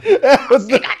it's, yeah.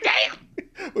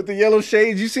 With the yellow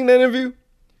shades. You seen that interview?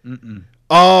 Mm-mm.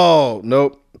 Oh,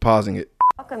 nope. Pausing it.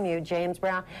 Welcome you, James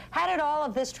Brown. How did all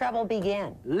of this trouble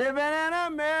begin? Living in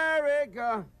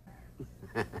America.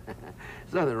 There's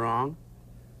nothing wrong.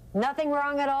 Nothing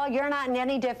wrong at all. You're not in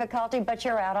any difficulty, but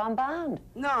you're out on bond.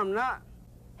 No, I'm not.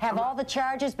 Have all the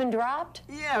charges been dropped?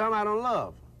 Yeah, I'm out on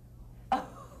love.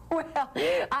 Well,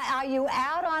 are you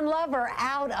out on love or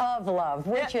out of love?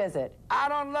 Which is it?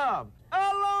 Out on love.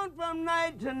 Alone from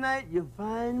night to night, you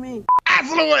find me.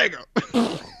 Hasta luego.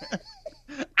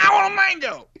 I want a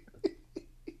mango.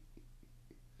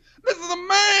 This is a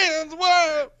man's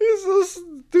world. It's so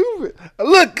stupid. I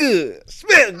look good,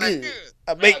 smell good,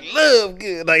 I make love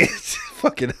good. Like it's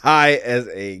fucking high as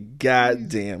a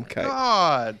goddamn kite.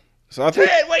 God. So I think,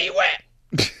 Ted, where you at?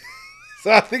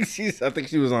 so I think she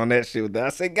was on that shit with that. I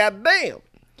said, goddamn.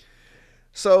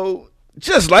 So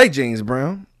just like James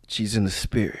Brown, she's in the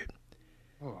spirit,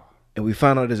 and we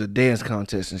found out there's a dance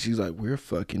contest, and she's like, we're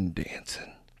fucking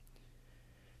dancing.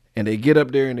 And they get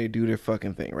up there and they do their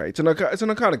fucking thing, right? It's an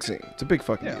iconic scene. It's a big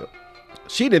fucking deal.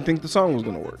 She didn't think the song was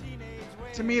gonna work.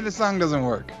 To me, the song doesn't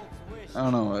work. I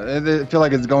don't know. I feel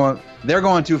like they're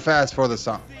going too fast for the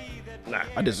song. Nah,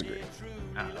 I disagree.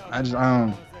 I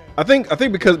don't. I think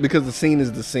because the scene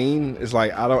is the scene. It's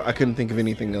like I couldn't think of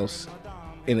anything else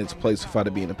in its place if I'd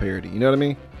to be in a parody. You know what I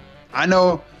mean? I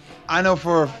know.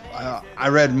 For I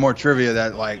read more trivia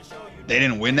that like they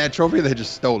didn't win that trophy. They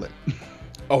just stole it.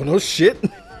 Oh no shit.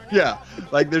 Yeah,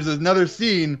 like there's another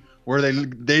scene where they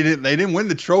didn't win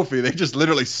the trophy. They just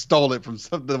literally stole it from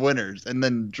some of the winners and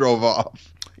then drove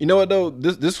off. You know what though?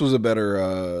 This was a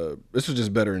better. This was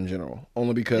just better in general.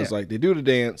 Only because like they do the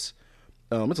dance.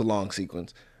 It's a long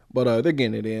sequence, but they're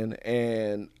getting it in,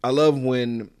 and I love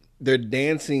when they're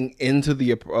dancing into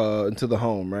the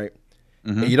home, right?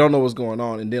 Mm-hmm. And you don't know what's going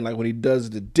on, and then like when he does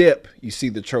the dip, you see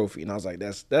the trophy, and I was like,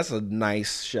 that's a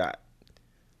nice shot.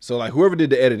 So like whoever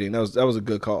did the editing, that was a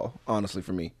good call, honestly,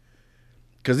 for me.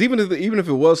 Because even if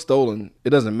it was stolen, it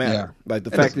doesn't matter. Yeah, like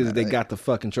the fact is they got the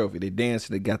fucking trophy. They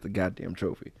danced, they got the goddamn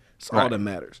trophy. It's all that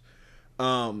matters.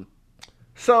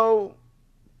 So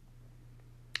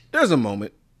there's a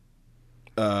moment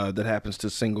that happens to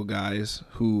single guys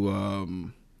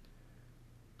who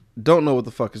don't know what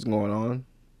the fuck is going on.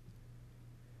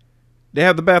 They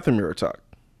have the bathroom mirror talk.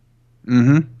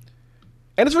 Mm-hmm.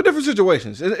 And it's for different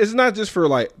situations. It's not just for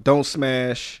like, don't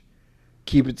smash,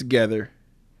 keep it together.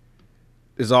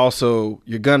 It's also,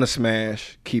 you're gonna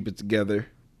smash, keep it together.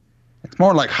 It's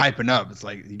more like hyping up. It's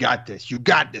like, you got this.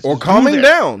 Or calming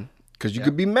down, because you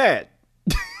could be mad.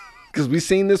 Because we've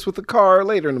seen this with the car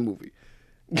later in the movie.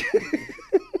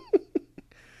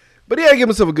 But he had to give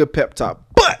himself a good pep talk.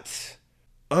 But,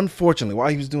 unfortunately, while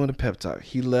he was doing the pep talk,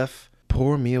 he left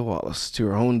poor Mia Wallace to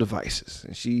her own devices.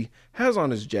 And she has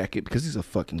on his jacket because he's a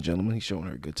fucking gentleman. He's showing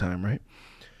her a good time, right?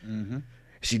 Mm-hmm.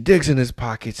 She digs in his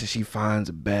pockets and she finds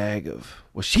a bag of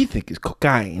what she thinks is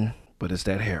cocaine, but it's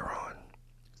that heroin.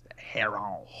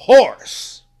 Heroin.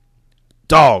 Horse.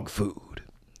 Dog food.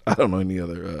 I don't know any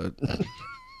other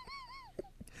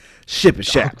Shippin'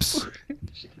 Shaps.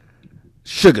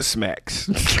 Sugar Smacks.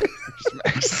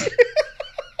 Smacks.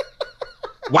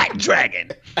 White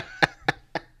Dragon.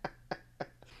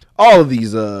 All of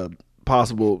these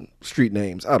possible street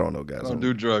names. I don't know, guys. I don't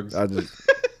do drugs. I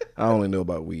only know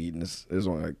about weed, and there's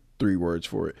only like 3 words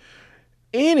for it.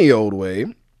 Any old way,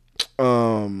 we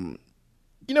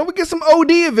get some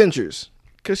OD adventures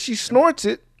because she snorts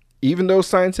it, even though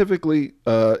scientifically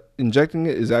injecting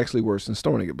it is actually worse than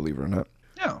storing it, believe it or not.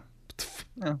 No.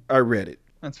 I read it.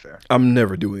 That's fair. I'm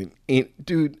never doing it.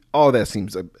 Dude, all that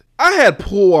seems like... I had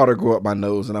pool water go up my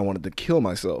nose and I wanted to kill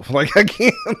myself. Like, I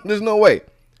can't. There's no way.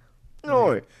 No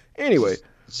way. Anyway.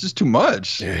 It's just too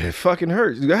much. It fucking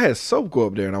hurts. I had soap go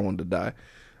up there and I wanted to die.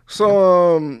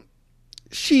 So,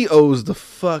 she owes the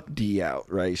fuck D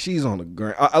out, right? She's on the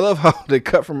ground. I love how they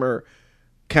cut from her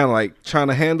kind of like trying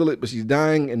to handle it, but she's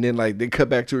dying. And then like they cut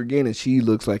back to her again and she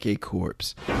looks like a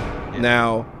corpse. Yeah.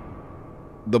 Now,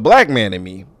 the black man in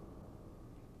me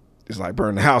is like,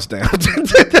 burn the house down.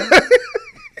 It's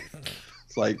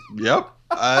like, yep,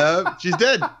 she's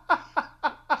dead.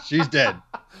 She's dead.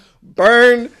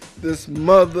 Burn this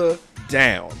mother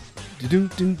down.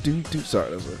 Sorry,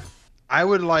 that was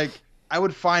I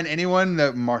would find anyone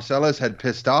that Marcellus had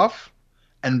pissed off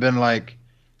and been like,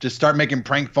 just start making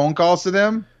prank phone calls to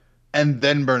them and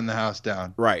then burn the house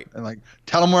down. Right. And like,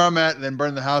 tell them where I'm at and then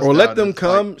burn the house down. Or let them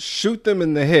come, shoot them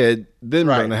in the head, then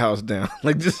burn the house down.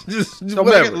 Like, just so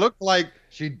make it look like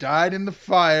she died in the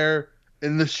fire,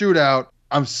 in the shootout.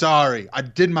 I'm sorry. I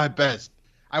did my best.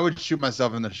 I would shoot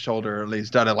myself in the shoulder at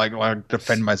least. I'd like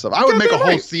defend myself. I would make a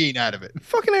whole scene out of it.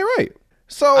 Fucking ain't right.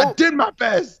 So I did my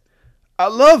best. I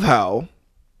love how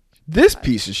This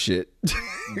piece of shit.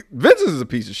 Vince is a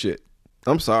piece of shit.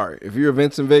 I'm sorry. If you're a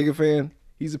Vincent Vega fan,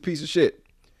 he's a piece of shit.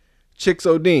 Chicks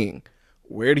O'Dean.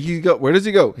 Where did he go? Where does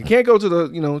he go? He can't go to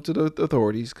the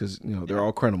authorities because they're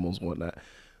all criminals and whatnot.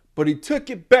 But he took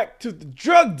it back to the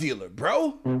drug dealer, bro.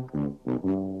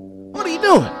 What are you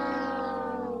doing?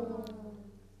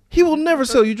 He will never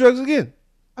sell you drugs again.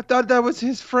 I thought that was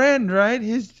his friend, right?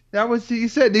 He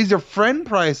said these are friend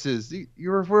prices.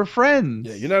 We're friends.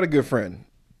 Yeah, you're not a good friend.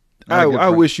 Not a good I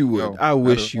friend. wish you would. No, I not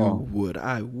wish at you all. would.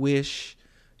 I wish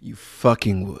you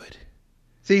fucking would.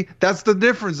 See, that's the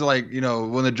difference. Like,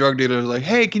 when the drug dealer is like,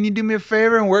 "Hey, can you do me a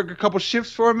favor and work a couple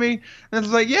shifts for me?" And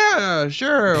it's like, "Yeah,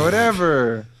 sure,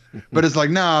 whatever." But it's like,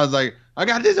 no, it's like, "I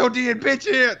got this OD and bitch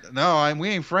here." No, we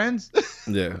ain't friends.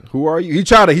 Yeah. Who are you? He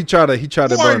tried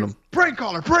to burn him. Prank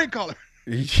caller.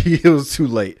 It was too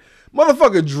late.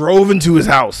 Motherfucker drove into his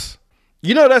house.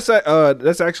 That's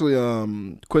actually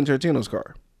Quentin Tarantino's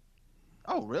car,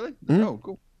 Oh, really? Mhm. Oh,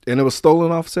 cool. and it was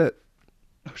stolen off set.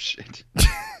 Oh shit.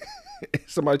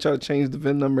 Somebody tried to change the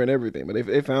VIN number and everything, but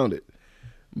they found it.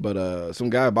 But some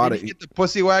guy bought Did it. he get the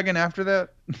pussy wagon after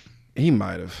that? He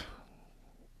might have.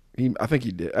 I think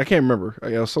he did. I can't remember.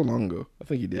 It was so long ago. I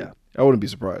think he did. Yeah. I wouldn't be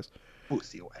surprised.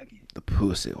 Pussy wagon. The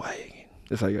pussy wagon.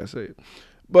 That's how you gotta say it.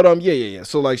 But yeah.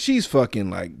 So like she's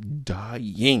fucking like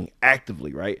dying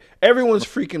actively, right? Everyone's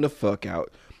freaking the fuck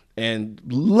out. And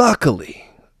luckily,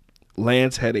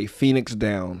 Lance had a Phoenix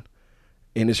down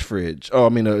in his fridge. Oh, I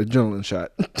mean a adrenaline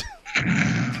shot.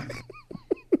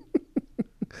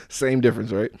 Same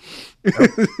difference, right?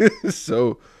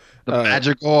 So The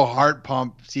magical heart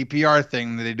pump CPR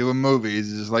thing that they do in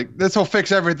movies is like, this will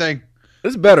fix everything.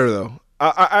 it's better though.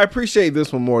 I appreciate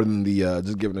this one more than the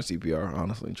just giving her CPR,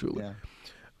 honestly and truly. Yeah.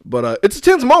 But it's a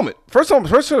tense moment. First time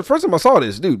I saw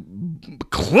this, dude,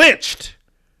 clenched,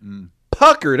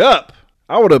 puckered up.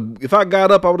 If I got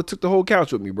up, I would have took the whole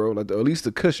couch with me, bro. Like at least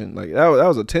the cushion. Like that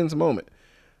was a tense moment.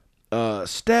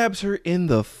 Stabs her in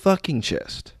the fucking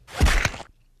chest,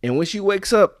 and when she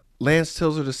wakes up, Lance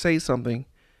tells her to say something,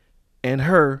 and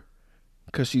her,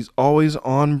 because she's always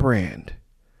on brand,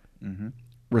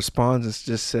 responds and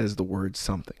just says the word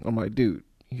something. I'm like, dude,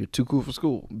 you're too cool for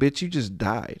school, bitch. You just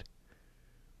died.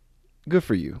 Good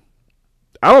for you.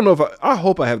 I don't know if I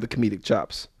hope I have the comedic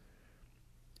chops.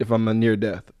 If I'm near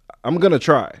death, I'm gonna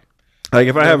try. Like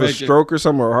if I have a stroke or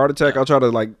something or a heart attack, I'll try to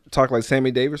like talk like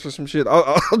Sammy Davis or some shit.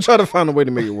 I'll try to find a way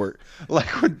to make it work.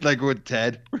 like with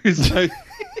Ted, where he's like,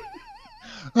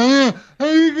 "How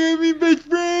you gonna be best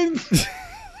friends?"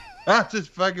 I'm just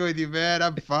fucking with you, man.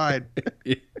 I'm fine.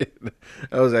 That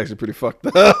was actually pretty fucked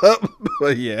up,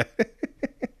 but yeah.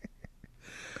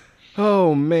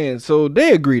 Oh man, so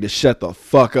they agreed to shut the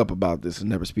fuck up about this and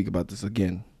never speak about this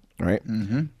again, right?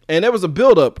 Mm-hmm. And there was a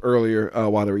build up earlier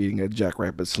while they were eating at Jack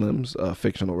Rabbit Slim's, a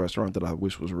fictional restaurant that I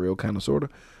wish was real, kind of, sort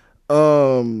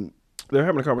of. They're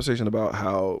having a conversation about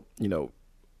how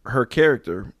her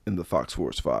character in the Fox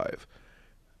Force 5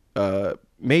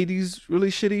 made these really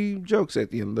shitty jokes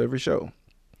at the end of every show,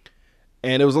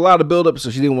 and it was a lot of build up, so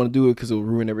she didn't want to do it because it would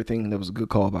ruin everything. And that was a good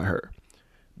call by her.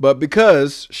 But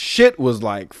because shit was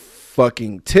like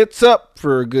fucking tits up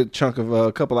for a good chunk of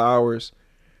a couple of hours,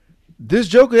 this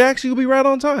joke actually would be right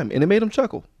on time, and it made him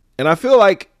chuckle. And I feel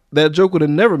like that joke would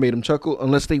have never made him chuckle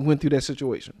unless they went through that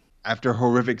situation. After a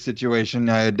horrific situation,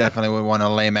 I definitely would want a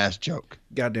lame ass joke.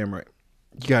 Goddamn right.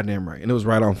 Goddamn right. And it was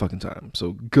right on fucking time.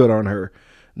 So good on her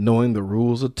knowing the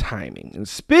rules of timing. And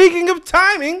speaking of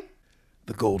timing,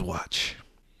 the gold watch.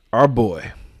 Our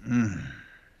boy.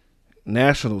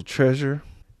 National treasure,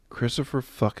 Christopher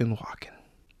fucking Walken.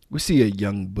 We see a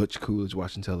young Butch Coolidge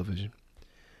watching television,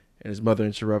 and his mother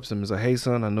interrupts him and is like, "Hey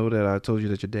son, I know that I told you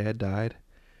that your dad died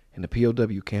in a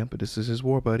POW camp, but this is his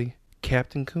war buddy,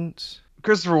 Captain Kuntz."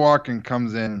 Christopher Walken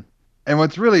comes in, and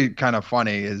what's really kind of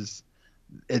funny is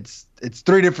it's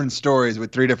three different stories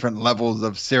with three different levels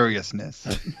of seriousness.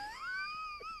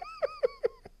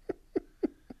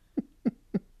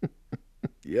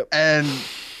 Yep. And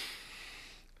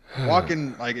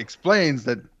Walken like explains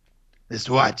that this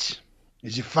watch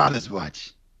is your father's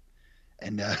watch,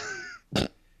 and you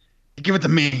give it to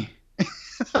me.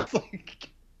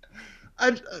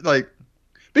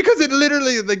 Because it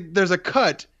literally there's a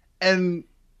cut and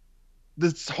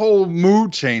this whole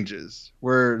mood changes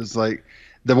where it's like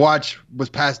the watch was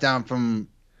passed down from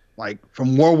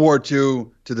World War II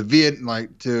to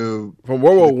the from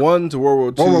World War One to World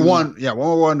War II. World War One, yeah,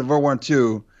 World War One to World War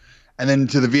II, and then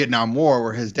to the Vietnam War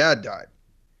where his dad died.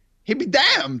 He'd be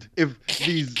damned if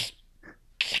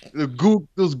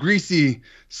those greasy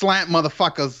slant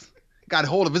motherfuckers got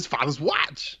hold of his father's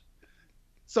watch.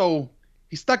 So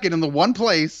he stuck it in the one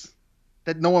place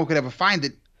that no one could ever find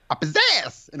it up his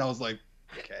ass. And I was like,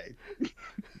 okay.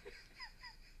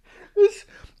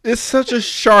 It's such a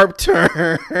sharp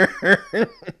turn.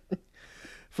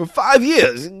 For 5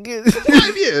 years.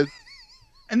 5 years.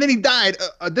 And then he died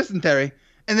of dysentery.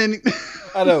 And then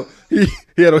I know he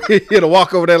had to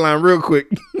walk over that line real quick.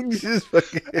 And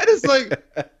it's like,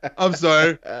 I'm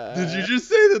sorry. Did you just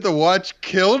say that the watch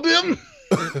killed him?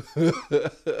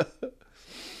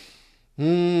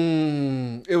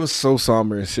 It was so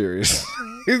somber and serious.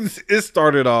 It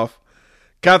started off.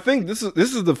 I think this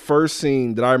is the first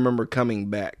scene that I remember coming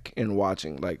back and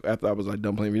watching. Like after I was like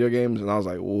done playing video games, and I was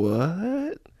like,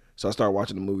 what? So I started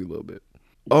watching the movie a little bit.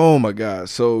 Oh my god!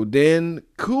 So then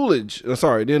Kuntz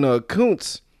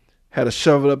had to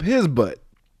shove it up his butt,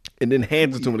 and then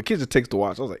hands it to him. The kid just takes the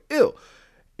watch. I was like, ew.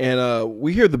 And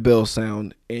we hear the bell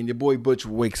sound, and your boy Butch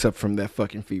wakes up from that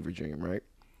fucking fever dream, right?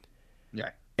 Yeah.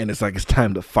 And it's like it's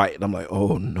time to fight. And I'm like,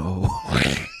 oh no.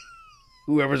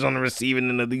 Whoever's on the receiving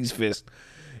end of these fists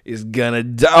is gonna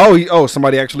die. Oh,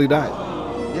 somebody actually died.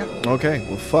 Yeah. Okay,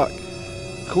 well, fuck.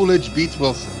 Coolidge beats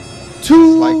Wilson.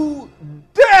 To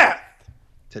death!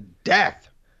 To death.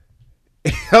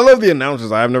 I love the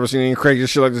announcers. I've never seen any crazy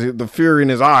shit like this. The fury in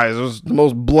his eyes. It was the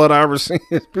most blood I ever seen.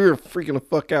 His spirit freaking the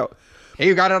fuck out.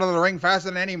 He got out of the ring faster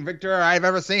than any victor I've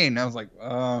ever seen. I was like,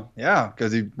 yeah,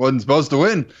 because he wasn't supposed to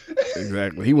win.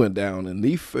 Exactly. He went down in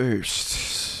the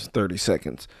first 30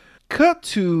 seconds. Cut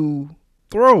to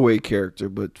throwaway character,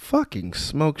 but fucking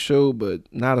smoke show, but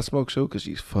not a smoke show because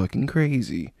she's fucking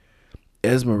crazy.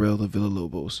 Esmeralda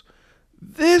Villalobos.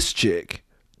 This chick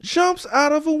jumps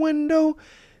out of a window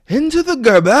into the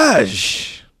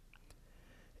garbage.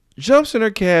 Jumps in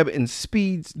her cab and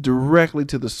speeds directly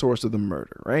to the source of the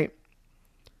murder, right?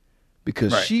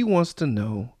 Because she wants to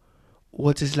know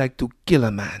what it's like to kill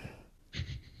a man.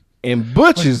 And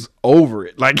Butch is over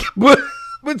it. Like, Butch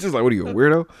is like, what are you, a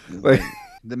weirdo? Like,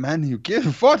 the man you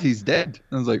fought, he's dead.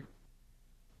 I was like,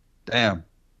 damn.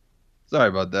 Sorry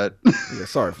about that. Yeah,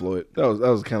 sorry, Floyd. That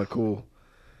was kind of cool.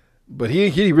 But he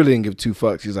really didn't give two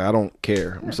fucks. He's like, I don't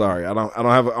care. I'm sorry. I don't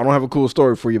have a cool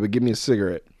story for you, but give me a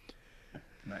cigarette.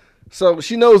 Right. So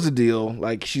she knows the deal.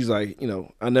 Like she's like,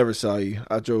 I never saw you.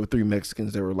 I drove 3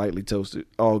 Mexicans that were lightly toasted.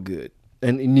 All good.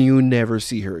 And you never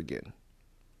see her again.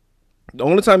 The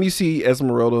only time you see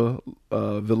Esmeralda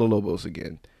Villalobos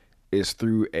again is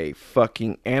through a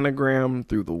fucking anagram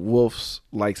through the Wolf's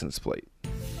license plate.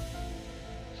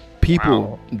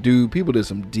 People did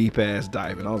some deep ass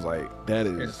diving. I was like, that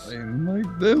is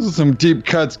like, those are some deep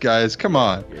cuts, guys. Come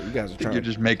on. Yeah, you guys are trying. You're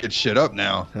just making shit up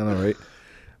now. I know, right?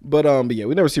 But yeah,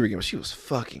 we never see her again. She was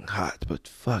fucking hot, but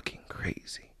fucking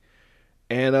crazy.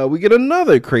 And we get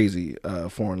another crazy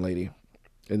foreign lady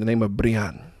in the name of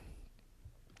Brianne.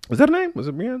 Was that her name? Was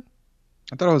it Brianne?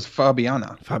 I thought it was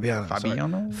Fabiana.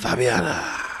 Fabiana.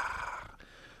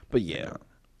 But yeah,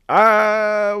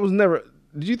 I was never.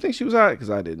 Did you think she was hot? Because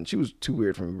I didn't. She was too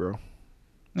weird for me, bro.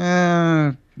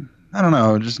 I don't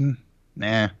know. Just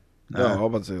nah. No, I'm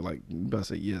about to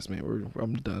say yes, man.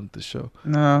 I'm done with the show.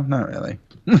 No, not really.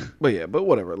 But yeah, but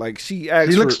whatever. Like she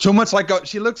looks too much like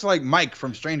she looks like Mike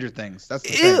from Stranger Things. That's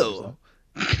the ew.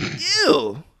 Thing,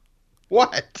 Ew.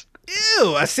 What?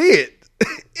 Ew. I see it.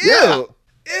 Ew. Yeah.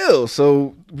 Ew.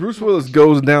 So Bruce Willis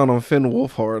goes down on Finn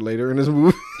Wolfhard later in this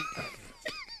movie.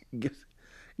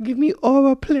 Give me all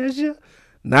my pleasure.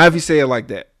 Now, if you say it like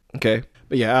that, okay.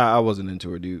 But yeah, I wasn't into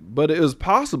her, dude. But it was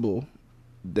possible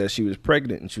that she was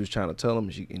pregnant and she was trying to tell him,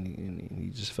 and he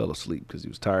just fell asleep because he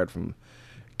was tired from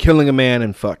killing a man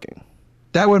and fucking.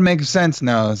 That would make sense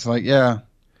now. It's like, yeah,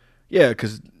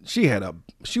 because she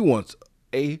wants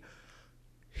a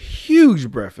huge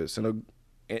breakfast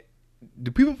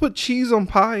do people put cheese on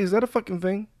pie? Is that a fucking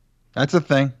thing? That's a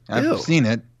thing. Ew. I've seen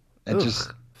it. It's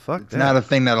not a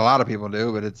thing that a lot of people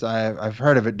do, but I've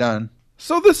heard of it done.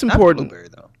 So this important. Not blueberry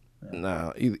though. Yeah.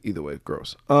 Nah, either way,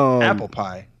 gross. Apple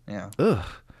pie. Yeah. Ugh.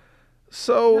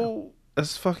 So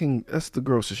that's the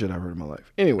grossest shit I've heard in my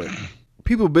life. Anyway,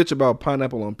 people bitch about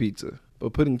pineapple on pizza,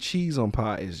 but putting cheese on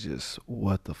pie is just,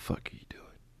 what the fuck are you doing?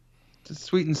 It's a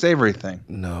sweet and savory thing.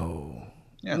 No.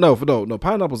 Yeah. No,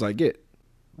 pineapples I get.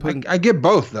 I get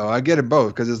both though. I get it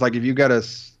both because it's like if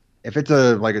it's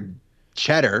a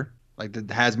cheddar, like that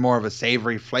has more of a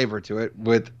savory flavor to it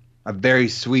with a very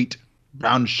sweet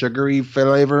brown sugary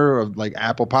flavor of like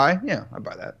apple pie. Yeah, I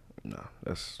buy that. No,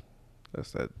 that's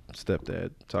that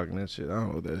stepdad talking that shit. I don't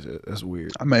know what that shit. That's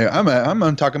weird.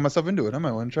 I'm talking myself into it. I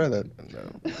might want to try that.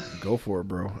 No, go for it,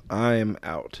 bro. I am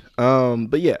out.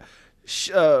 But yeah,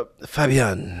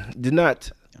 Fabian did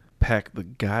not pack the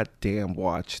goddamn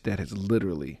watch that has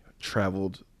literally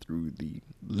traveled through the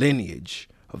lineage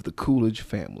of the Coolidge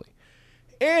family,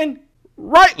 and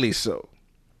rightly so.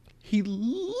 he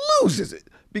loses it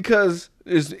because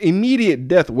there's immediate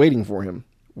death waiting for him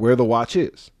where the watch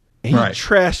is. And he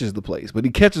trashes the place, but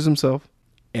he catches himself.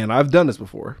 And I've done this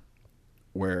before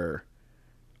where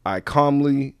I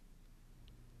calmly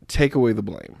take away the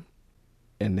blame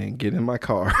and then get in my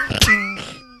car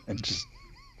and just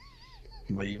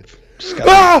leave.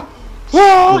 God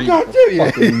damn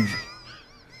it.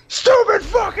 Stupid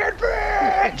fucking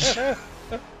bitch!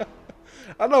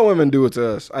 I know women do it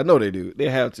to us. I know they do. They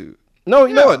have to. No,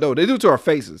 you know what? No, they do it to our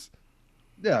faces.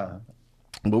 Yeah.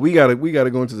 But we gotta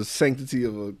go into the sanctity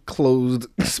of a closed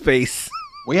space.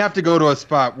 We have to go to a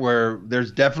spot where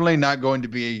there's definitely not going to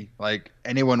be like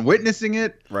anyone witnessing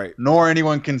it, right? Nor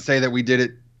anyone can say that we did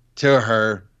it to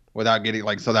her without getting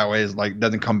like, so that way it's like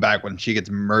doesn't come back when she gets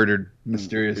murdered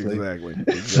mysteriously. Exactly.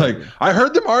 It's like I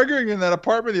heard them arguing in that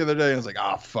apartment the other day, and it's like,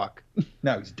 oh fuck,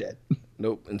 now he's dead.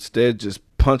 Nope. Instead, just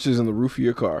punches in the roof of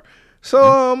your car.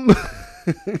 So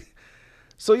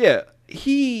so yeah,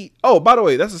 he. Oh, by the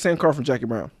way, that's the same car from Jackie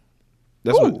Brown.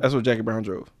 That's what Jackie Brown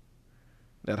drove.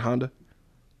 That Honda.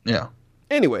 Yeah.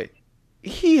 Anyway,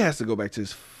 he has to go back to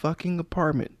his fucking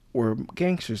apartment where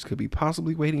gangsters could be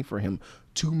possibly waiting for him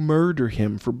to murder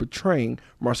him for betraying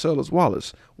Marcellus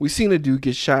Wallace. We seen a dude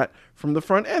get shot from the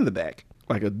front and the back,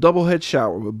 like a double head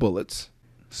shower with bullets.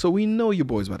 So we know your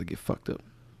boy's about to get fucked up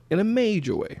in a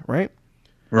major way, right?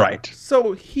 Right.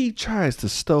 So he tries to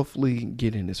stealthily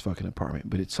get in his fucking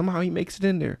apartment, but somehow he makes it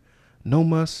in there. No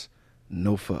muss,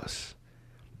 no fuss.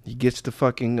 He gets the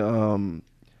fucking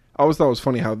I always thought it was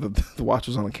funny how the watch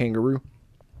was on a kangaroo,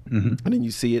 and then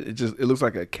you see it looks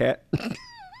like a cat.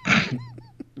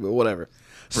 But whatever.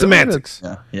 Semantics.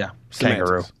 Yeah. Semantics.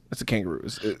 Kangaroo. It's a kangaroo.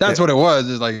 That's what it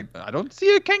was. It's like, I don't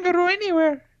see a kangaroo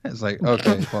anywhere. It's like,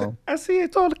 okay, well. I see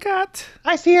it's all a cat.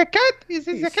 I see a cat. Is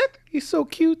it a cat? He's so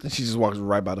cute. And she just walks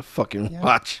right by the fucking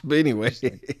watch. But anyway.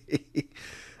 If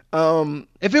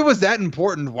it was that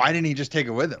important, why didn't he just take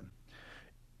it with him?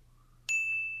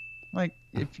 Like,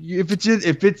 if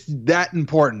it's that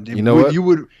important, you know what?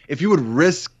 If you would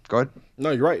risk. Go ahead.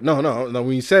 No, you're right. No.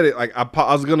 When you said it, like I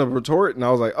was gonna retort, and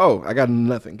I was like, oh, I got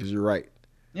nothing because you're right.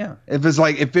 Yeah. If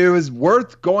it was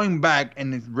worth going back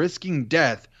and risking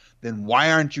death, then why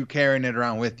aren't you carrying it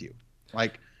around with you?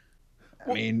 Like,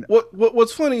 I mean,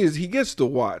 what's funny is he gets to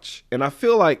watch, and I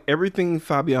feel like everything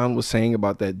Fabian was saying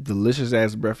about that delicious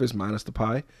ass breakfast minus the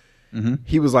pie,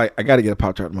 he was like, I got to get a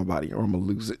Pop-Tart in my body, or I'm gonna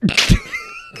lose it.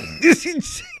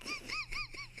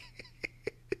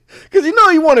 Because he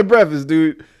wanted breakfast,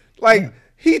 dude. Like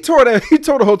he tore the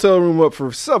hotel room up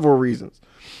for several reasons,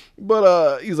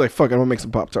 but he's like, "Fuck it, I'm gonna make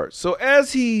some Pop-Tarts." So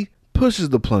as he pushes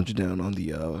the plunger down on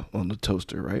the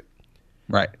toaster,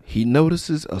 right, he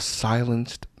notices a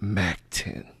silenced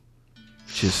MAC-10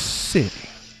 just sitting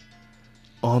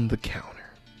on the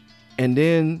counter, and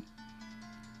then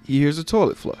he hears a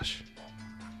toilet flush,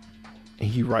 and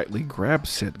he rightly grabs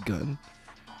said gun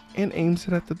and aims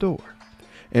it at the door.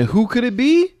 And who could it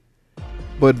be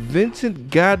but Vincent?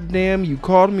 Goddamn, you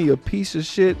called me a piece of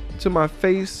shit to my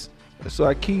face, so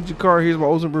I keyed your car. Here's my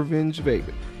ultimate revenge,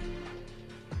 Vega.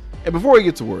 And before he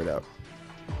gets a word out,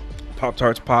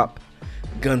 Pop-Tarts pop,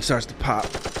 gun starts to pop,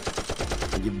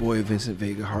 and your boy Vincent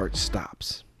Vega heart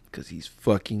stops because he's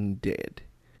fucking dead.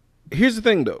 Here's the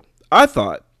thing though, I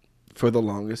thought for the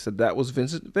longest that was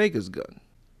Vincent Vega's gun.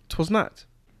 'Twas not.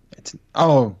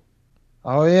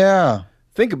 Oh yeah.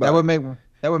 Think about that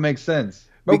would make sense.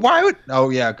 But why would? Oh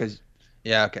yeah, okay.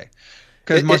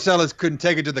 Because Marcellus couldn't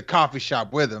take it to the coffee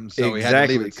shop with him, so he had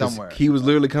to leave it somewhere. He was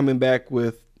literally coming back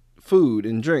with food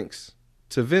and drinks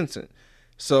to Vincent.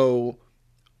 So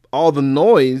all the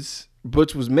noise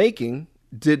Butch was making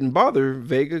didn't bother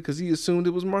Vega because he assumed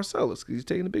it was Marcellus because he's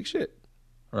taking a big shit.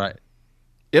 Right.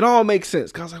 It all makes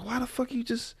sense. Cause I was like, why the fuck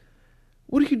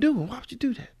what are you doing? Why would you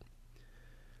do that?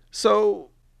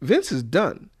 So Vince is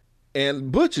done.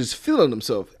 And Butch is feeling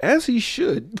himself, as he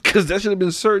should, because that should have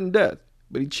been certain death.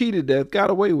 But he cheated death, got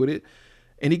away with it.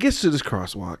 And he gets to this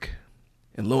crosswalk.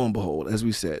 And lo and behold, as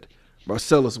we said,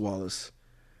 Marcellus Wallace,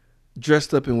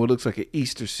 dressed up in what looks like an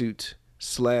Easter suit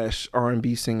 /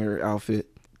 R&B singer outfit,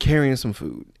 carrying some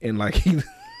food. And like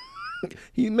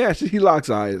he locks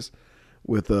eyes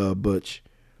with Butch.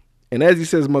 And as he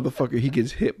says, motherfucker, he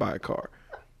gets hit by a car.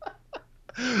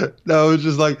 No, it's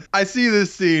just like, I see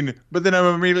this scene, but then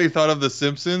I immediately thought of The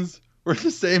Simpsons, where the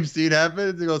same scene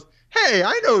happens. He goes, hey,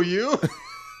 I know you.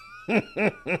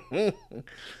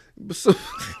 So,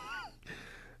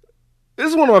 this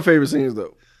is one of my favorite scenes,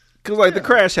 though. Because, like, the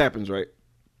crash happens, right?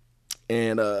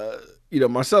 And,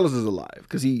 Marcellus is alive.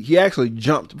 Because he actually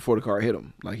jumped before the car hit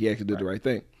him. Like, he actually did the right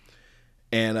thing.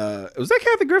 And was that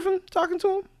Kathy Griffin talking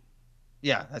to him?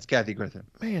 Yeah, that's Kathy Griffin.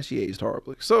 Man, she aged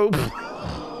horribly. So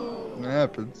It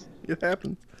happens. it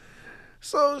happens.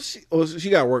 So she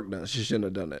got work done. She shouldn't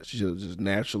have done that. She should have just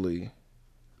naturally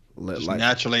let Just life.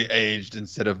 naturally aged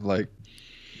instead of like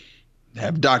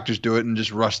have doctors do it and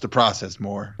just rush the process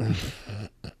more.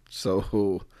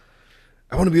 So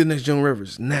I want to be the next Joan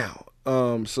Rivers now.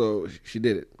 So she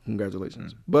did it.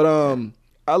 Congratulations. But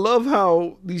I love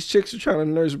how these chicks are trying to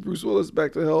nurse Bruce Willis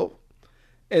back to health.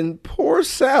 And poor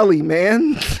Sally,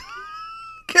 man,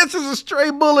 catches a stray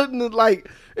bullet in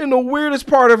the weirdest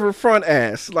part of her front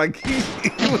ass. Like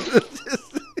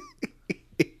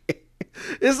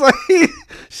it's like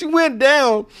she went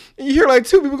down, and you hear like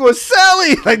two people going,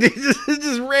 "Sally!" Like they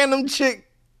just random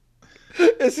chick,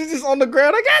 and she's just on the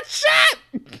ground. I got shot.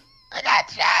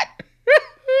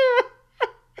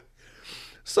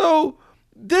 So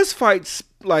this fight's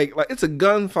like it's a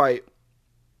gunfight,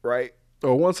 right?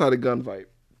 Or one-sided gunfight,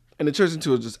 and it turns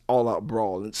into a just all-out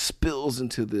brawl, and it spills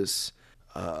into this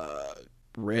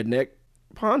redneck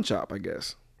pawn shop, I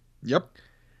guess. Yep.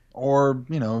 Or,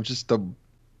 just a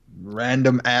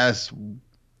random ass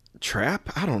Trap?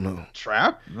 I don't know.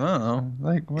 trap? I don't know.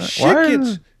 Like what?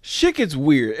 Shit gets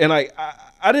weird, and I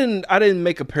didn't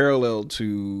make a parallel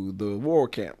to the war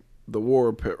camp, the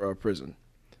war prison.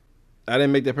 I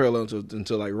didn't make that parallel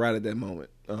until like right at that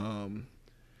moment.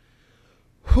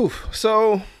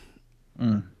 So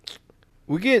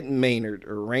we get Maynard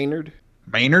or Raynard.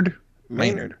 Maynard?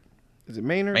 Is it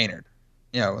Maynard? Maynard.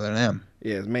 Yeah, with an M.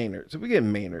 Yeah, it's Maynard. So we get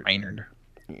Maynard. Maynard.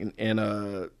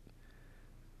 And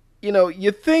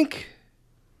you think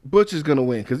Butch is gonna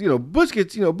win because Butch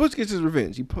gets his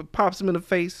revenge. He pops him in the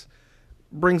face,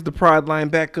 brings the pride line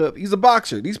back up. He's a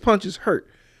boxer. These punches hurt.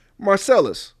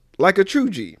 Marcellus, like a true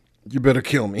G, you better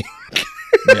kill me.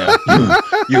 Yeah,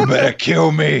 you better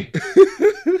kill me.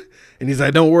 And he's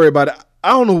like, don't worry about it. I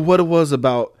don't know what it was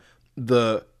about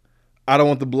I don't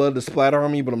want the blood to splatter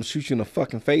on me, but I'm shooting you in the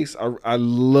fucking face. I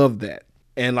love that.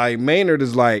 And like Maynard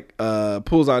is like,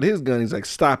 pulls out his gun. He's like,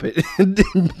 stop it. And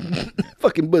then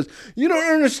fucking Butch, you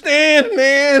don't understand,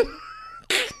 man.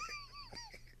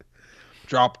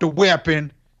 Drop the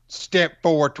weapon. Step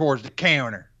forward towards the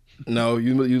counter. No,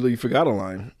 you forgot a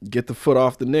line. Get the foot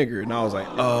off the nigger. And I was like,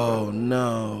 oh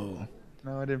no.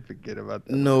 No, I didn't forget about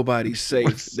that. Nobody's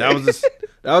safe. That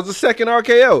was the second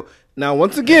RKO. Now,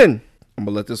 once again, I'm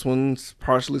gonna let this one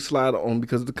partially slide on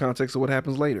because of the context of what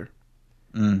happens later.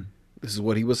 This is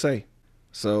what he would say.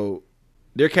 So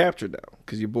they're captured now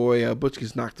because your boy Butch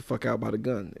gets knocked the fuck out by the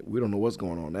gun. We don't know what's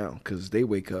going on now because they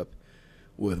wake up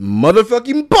with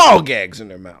motherfucking ball gags in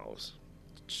their mouths.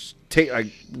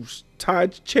 Tied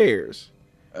to chairs.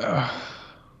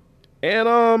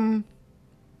 And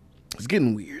it's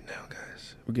getting weird now,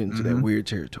 guys. We're getting to that weird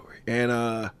territory.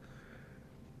 And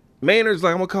Maynard's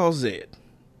like, I'm gonna call Zed.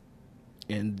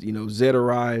 And Zed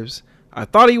arrives. I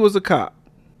thought he was a cop.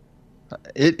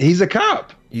 He's a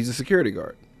cop. He's a security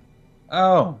guard.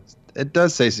 Oh, it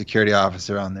does say security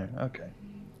officer on there. Okay.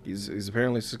 He's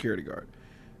apparently a security guard.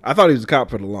 I thought he was a cop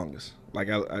for the longest. Like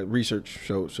I research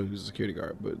showed he was a security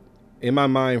guard, but in my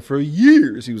mind for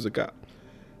years he was a cop.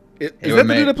 Is that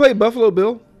the dude that played Buffalo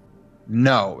Bill?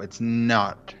 No, it's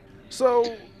not.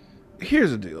 So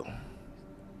here's the deal.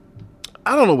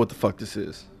 I don't know what the fuck this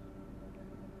is.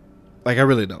 Like I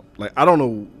really don't. Like I don't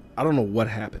know what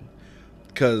happened.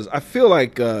 Cause I feel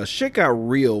like shit got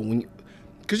real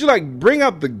cause you like bring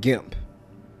out the Gimp.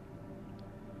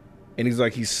 And he's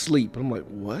like, he's asleep. And I'm like,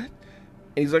 what? And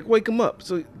he's like, wake him up.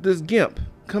 So this Gimp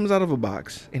comes out of a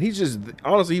box. And he was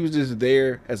just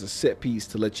there as a set piece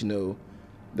to let you know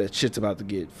that shit's about to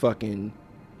get fucking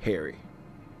hairy.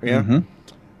 Yeah. Mm-hmm.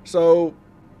 So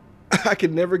I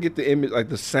could never get the image, like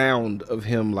the sound of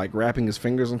him like wrapping his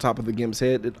fingers on top of the Gimp's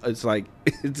head. It's like,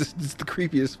 it's the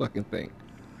creepiest fucking thing.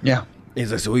 Yeah. He's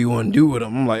like, so what you want to do with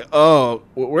him? I'm like, oh,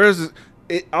 where's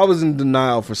it? I was in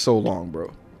denial for so long,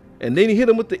 bro. And then he hit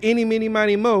him with the eeny, meeny,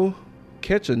 miny, mo,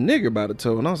 catch a nigger by the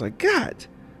toe. And I was like, God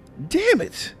damn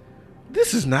it.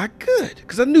 This is not good.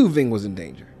 Because I knew Ving was in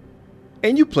danger.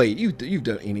 And you've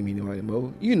done eeny, meeny, miny,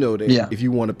 mo. You know that if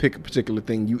you want to pick a particular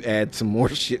thing, you add some more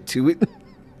shit to it.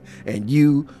 And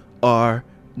you are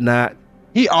not.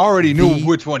 He already knew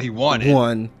which one he wanted.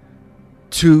 One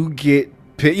to get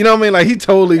picked. You know what I mean? Like he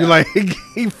totally like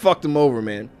he fucked him over,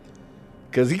 man.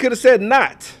 Because he could have said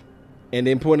not, and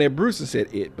then pointed at Bruce and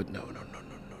said it, but no.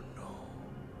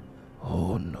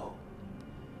 Oh no,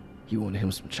 you wanted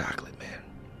him some chocolate, man.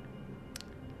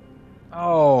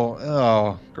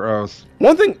 Oh, gross.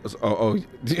 One thing.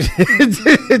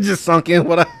 It just sunk in.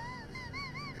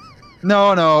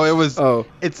 No, it was. Oh,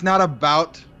 it's not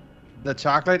about the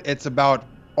chocolate. It's about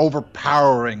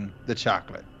overpowering the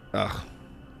chocolate. Ugh.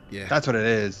 Yeah. That's what it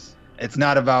is. It's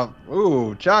not about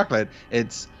ooh chocolate.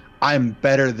 It's I'm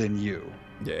better than you.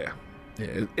 Yeah.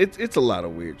 Yeah. It's a lot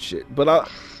of weird shit. But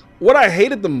what I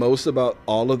hated the most about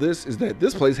all of this is that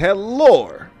this place had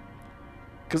lore.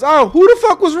 Cause who the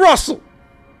fuck was Russell?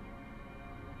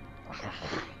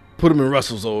 Put him in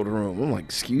Russell's old room. I'm like,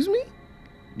 excuse me?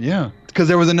 Yeah, because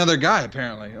there was another guy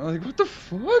apparently. I'm like, what the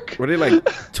fuck? Were they like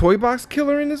toy box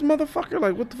killer in this motherfucker?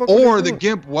 Like, what the fuck? Or the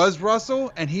Gimp was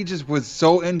Russell, and he just was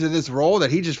so into this role that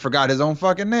he just forgot his own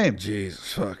fucking name.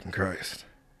 Jesus fucking Christ.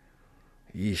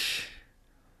 Yeesh.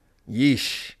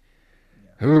 Yeesh.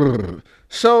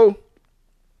 So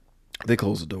they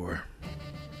close the door,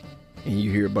 and you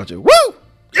hear a bunch of woo,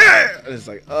 yeah. And it's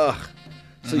like, ugh.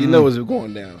 So you know it's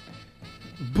going down.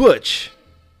 Butch,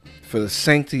 for the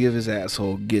sanctity of his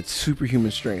asshole, gets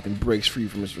superhuman strength and breaks free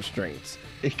from his restraints.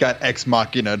 He got ex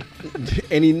machina'd.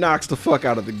 And he knocks the fuck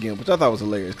out of the Gimp, which I thought was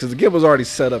hilarious because the Gimp was already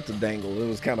set up to dangle. It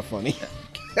was kind of funny.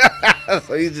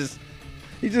 So he's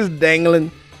just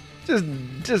dangling,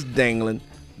 just dangling.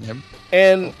 Yep.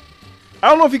 And I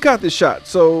don't know if he caught this shot.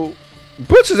 So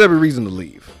Butch has every reason to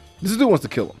leave. This dude wants to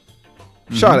kill him.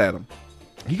 Shot at him.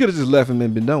 He could have just left him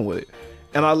and been done with it.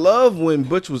 And I love when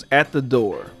Butch was at the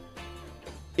door.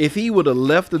 If he would have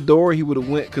left the door, he would have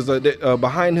went, because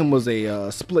behind him was a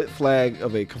split flag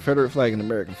of a Confederate flag and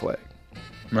American flag.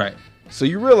 Right. So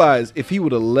you realize if he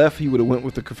would have left, he would have went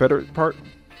with the Confederate part.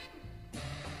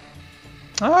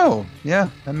 Oh, yeah,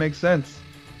 that makes sense.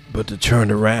 But to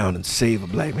turn around and save a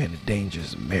black man in danger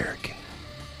is American.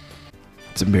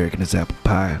 It's American as apple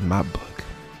pie in my book.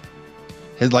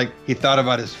 He thought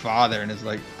about his father, and it's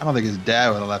like, I don't think his dad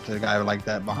would have left a guy like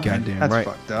that behind. Goddamn That's right.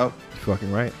 fucked up. You're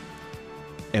fucking right.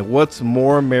 And what's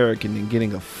more American than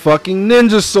getting a fucking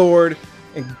ninja sword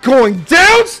and going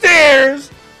downstairs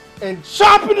and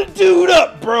chopping a dude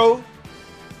up, bro?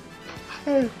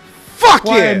 Fuck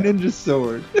Why yeah! a ninja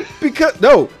sword?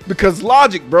 because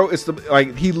logic, bro. It's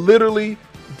he literally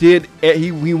did.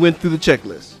 He went through the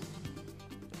checklist,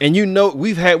 and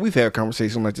we've had a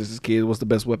conversation like this as kids. What's the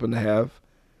best weapon to have?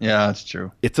 Yeah, that's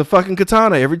true. It's a fucking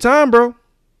katana every time, bro.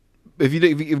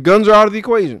 If guns are out of the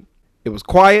equation, it was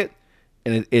quiet,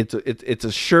 and it's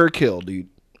a sure kill, dude.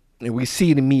 And we see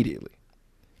it immediately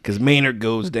because Maynard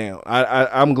goes down.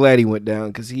 I'm glad he went down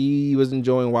because he was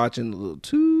enjoying watching a little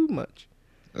too much.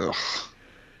 Ugh.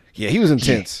 Yeah, he was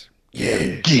intense.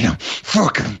 Yeah. Get him.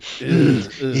 Fuck him.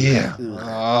 Yeah.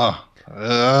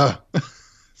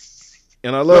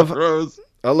 And I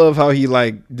love how he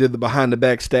did the behind the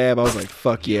back stab. I was like,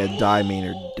 fuck yeah, die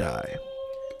Maynard, die.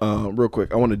 Real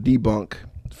quick, I want to debunk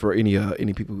for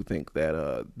any people who think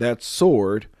that that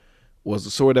sword was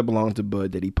the sword that belonged to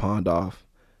Bud that he pawned off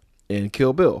in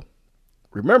Kill Bill.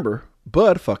 Remember,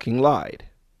 Bud fucking lied.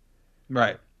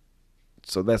 Right.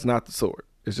 So that's not the sword.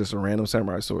 It's just a random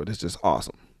samurai sword. It's just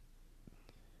awesome.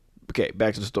 Okay,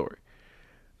 back to the story.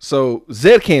 So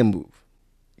Zed can't move.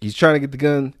 He's trying to get the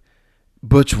gun.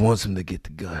 Butch wants him to get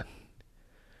the gun.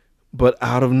 But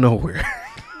out of nowhere,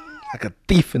 like a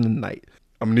thief in the night,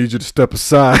 I'm going to need you to step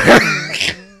aside.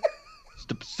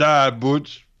 Step aside,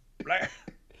 Butch.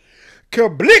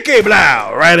 Kabliki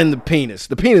blow! Right in the penis.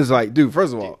 The penis dude,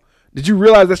 first of all, did you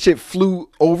realize that shit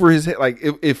flew over his head?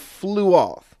 It flew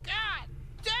off.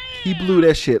 He blew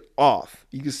that shit off.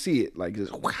 You can see it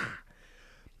just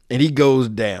and he goes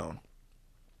down.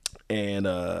 And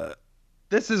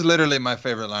this is literally my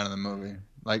favorite line of the movie.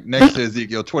 Next to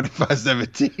Ezekiel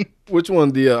 25:17. Which one?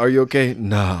 Are you okay?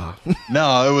 Nah.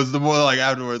 No, it was the more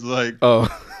afterwards oh.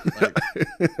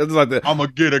 It's like that. I'm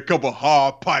gonna get a couple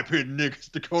hard pipe hitting niggas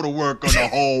to go to work on the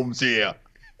homes here.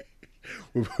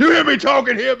 You hear me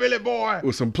talking here, Billy boy?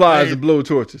 With some pliers and blow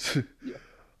torches.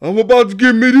 I'm about to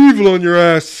get medieval on your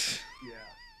ass.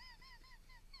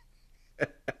 Yeah.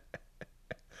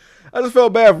 I just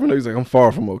felt bad for him. He's like, I'm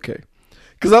far from okay.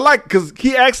 Cause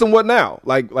he asked him what now?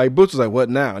 Like Butch was like, what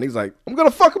now? And he's like, I'm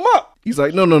gonna fuck him up. He's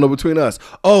like, no, between us.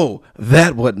 Oh,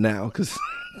 that what now? Cause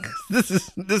this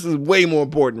is way more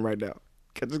important right now.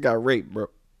 I just got raped, bro.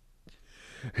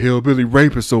 Hillbilly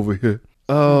rapist over here.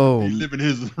 Oh, he living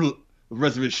the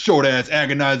rest of his short ass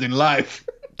agonizing life.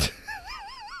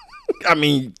 I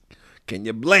mean, can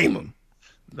you blame him?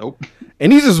 Nope.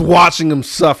 And he's just watching him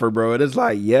suffer, bro. And it's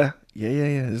like, yeah.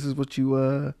 This is what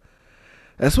you,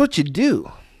 that's what you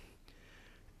do.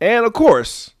 And of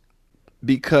course,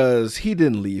 because he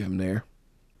didn't leave him there,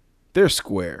 they're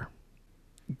square.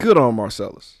 Good on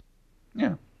Marcellus.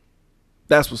 Yeah.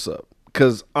 That's what's up.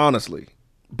 Because honestly,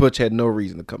 Butch had no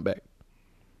reason to come back.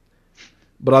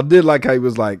 But I did like how he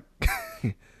was like,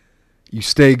 you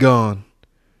stay gone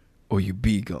or you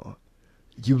be gone.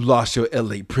 You lost your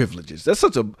LA privileges. That's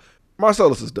such a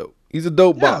Marcellus is dope. He's a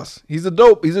dope boss. He's a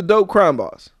dope crime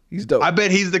boss. He's dope. I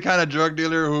bet he's the kind of drug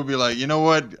dealer who would be like, you know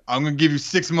what? I'm gonna give you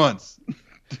 6 months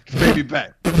to pay me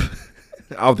back.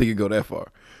 I don't think he'd go that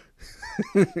far.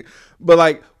 But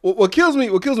like, what kills me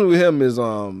with him is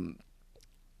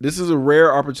this is a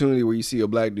rare opportunity where you see a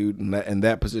black dude in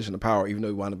that position of power, even though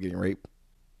he wound up getting raped.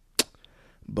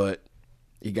 But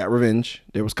he got revenge.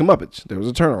 There was comeuppance. There was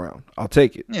a turnaround. I'll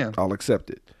take it. Yeah. I'll accept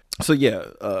it. So yeah,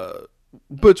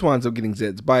 Butch winds up getting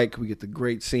Zed's bike. We get the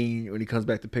great scene when he comes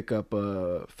back to pick up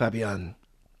Fabienne.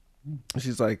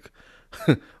 She's like,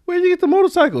 where'd you get the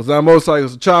motorcycles? Our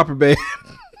motorcycles, a chopper, babe.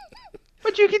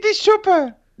 Where'd you get this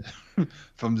chopper?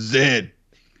 From Zed.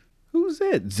 Who's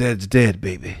Zed? Zed's dead,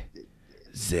 baby.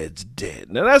 Zed's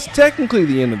dead. Now that's technically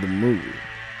the end of the movie.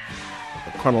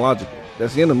 Chronologically,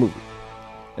 that's the end of the movie.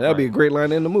 And that'll be a great line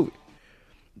to end the movie.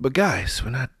 But guys,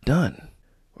 we're not done.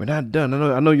 We're not done.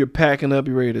 I know you're packing up.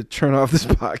 You're ready to turn off this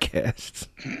podcast.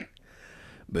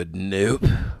 But nope.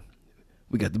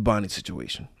 We got the Bonnie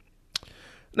situation.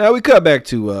 Now we cut back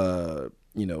to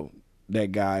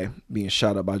that guy being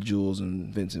shot up by Jules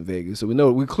and Vincent Vega. So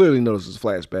we clearly know this is a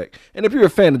flashback. And if you're a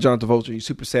fan of John Travolta, you're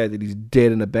super sad that he's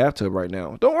dead in a bathtub right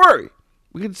now. Don't worry.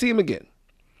 We get to see him again.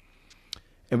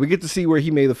 And we get to see where he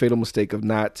made the fatal mistake of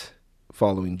not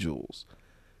following Jules.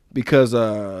 Because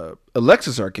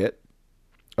Alexis Arquette,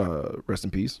 rest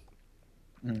in peace,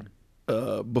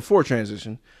 before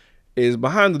transition, is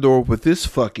behind the door with this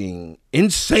fucking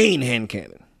insane hand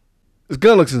cannon. This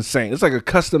gun looks insane. It's like a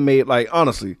custom made, like,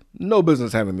 honestly, no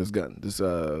business having this gun.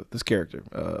 This character.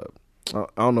 I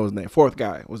don't know his name. Fourth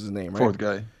guy was his name, right? Fourth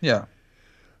guy. Yeah.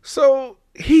 So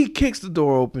he kicks the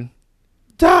door open.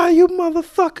 Die, you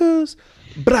motherfuckers.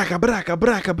 Braca, braca,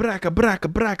 braca, braca,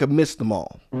 braca, braca. Missed them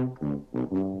all.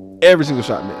 Every single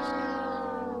shot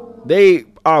missed. They,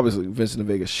 obviously, Vincent and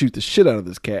Vega shoot the shit out of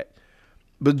this cat.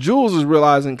 But Jules is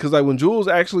realizing, because like when Jules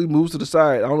actually moves to the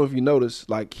side, I don't know if you noticed,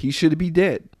 like he should be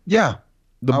dead. Yeah.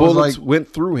 The bullets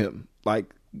went through him.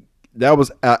 Like that was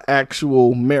an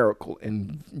actual miracle.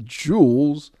 And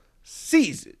Jules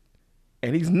sees it.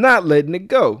 And he's not letting it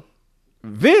go.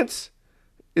 Vince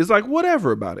is like,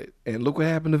 whatever about it. And look what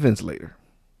happened to Vince later.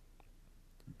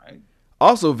 Right.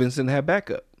 Also, Vincent had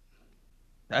backup.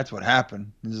 That's what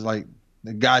happened. It's like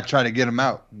the guy tried to get him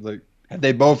out. Like, had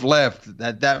they both left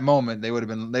at that moment, they would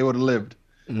have lived.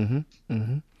 Mm-hmm.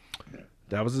 Mm-hmm.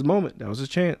 That was his moment. That was his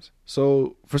chance.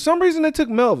 So for some reason they took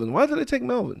Melvin. Why did they take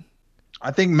Melvin?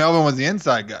 I think Melvin was the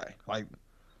inside guy. Like,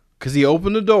 because he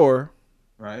opened the door.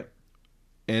 Right.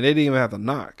 And they didn't even have to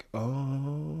knock.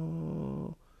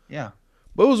 Oh. Yeah.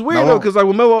 But it was weird though, because like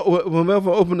when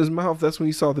Melvin opened his mouth, that's when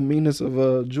he saw the meanness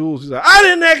of Jules. He's like, I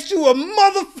didn't ask you a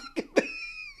motherfucking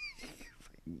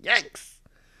Yikes.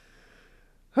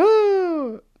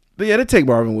 But yeah, they take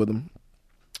Marvin with them.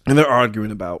 And they're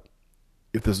arguing about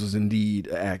if this was indeed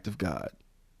an act of God.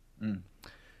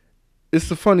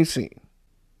 It's a funny scene.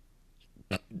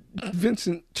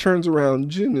 Vincent turns around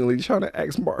genuinely trying to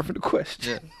ask Marvin a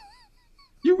question. Yeah.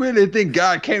 You really think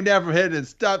God came down from heaven and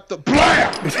stopped the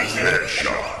blam?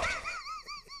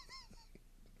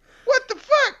 What the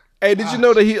fuck? Hey, did you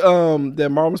know that that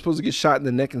Marvin was supposed to get shot in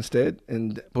the neck instead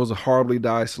and supposed to horribly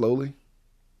die slowly?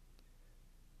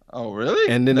 Oh,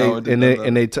 really? And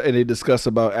then they discuss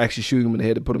about actually shooting him in the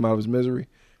head to put him out of his misery.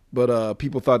 But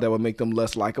people thought that would make them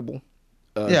less likable.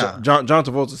 Yeah. John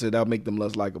Travolta said that would make them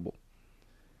less likable.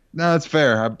 No, that's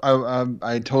fair.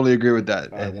 I totally agree with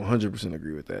that. I 100%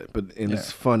 agree with that. But it's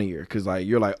funnier because like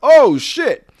you're like, oh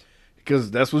shit,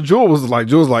 because that's what Jules was like.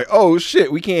 Jules was like, oh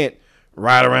shit, we can't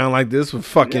ride around like this with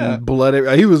fucking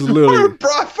blood. He was literally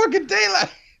broad fucking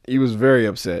daylight. He was very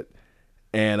upset,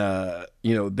 and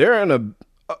they're in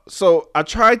a. So I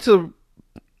tried to,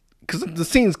 because the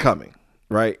scene's coming,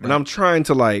 right? And I'm trying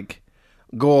to like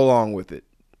go along with it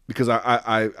because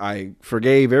I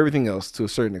forgave everything else to a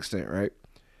certain extent, right?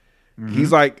 Mm-hmm.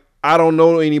 He's like, I don't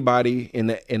know anybody in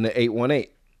the 818.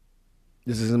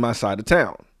 This is in my side of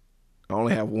town. I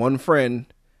only have one friend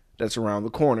that's around the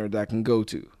corner that I can go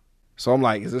to. So I'm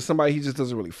like, is this somebody he just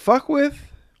doesn't really fuck with?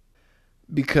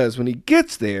 Because when he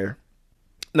gets there,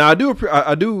 now I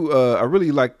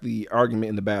really like the argument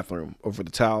in the bathroom over the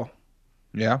towel.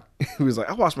 Yeah. He was like,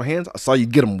 I washed my hands. I saw you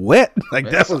get them wet. Like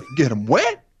that was get them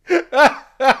wet. Maybe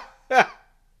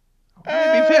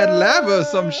you've had lava or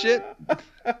some shit.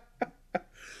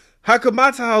 How come my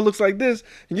towel looks like this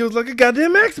and yours like a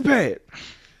goddamn X-Pad?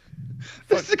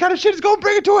 This is the kind of shit that's gonna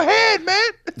bring it to a head, man.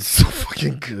 It's so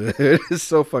fucking good. It's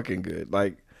so fucking good.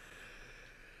 Like,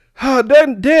 dead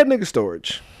nigga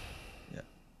storage. Yeah.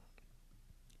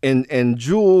 And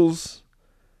Jules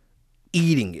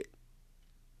eating it,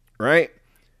 right?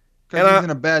 Because he's in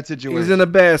a bad situation. He's in a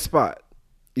bad spot.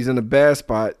 He's in a bad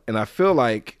spot, and I feel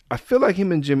like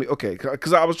him and Jimmy. Okay,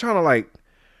 because I was trying to like,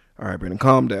 all right, Brandon,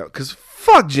 calm down. Because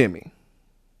fuck Jimmy.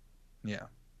 Yeah.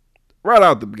 Right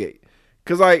out the gate.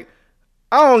 Because like,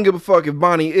 I don't give a fuck if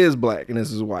Bonnie is black and this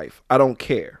is his wife. I don't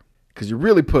care. Because you're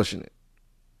really pushing it,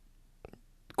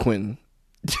 Quentin.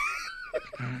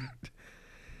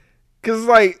 Because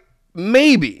like,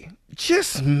 maybe,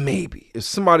 just maybe, if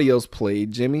somebody else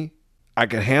played Jimmy, I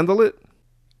could handle it.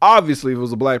 Obviously, if it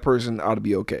was a black person, I'd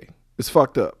be okay. It's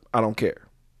fucked up. I don't care.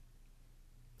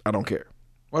 I don't care.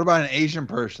 What about an Asian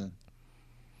person?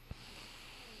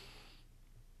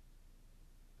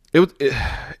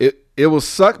 It will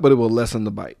suck, but it will lessen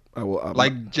the bite.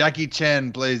 Like Jackie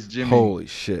Chan plays Jimmy. Holy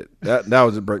shit. That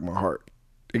would just break my heart.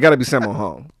 It got to be Sammo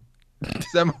Hung.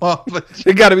 Sammo Hung.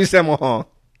 It got to be Sammo Hung.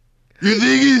 You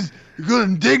think he's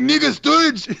gonna dig nigga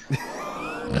storage?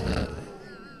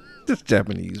 It's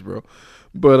Japanese, bro.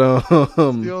 But it's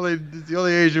the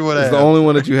only Asian one. It's the only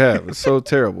one that you have. It's so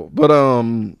terrible. But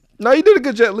no, you did a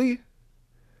good Jet Li.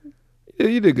 Yeah,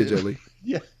 you did a good Jet Li.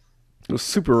 Yeah. It was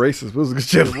super racist. But it was a good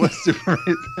Jet Li. It was super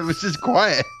racist. It was just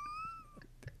quiet.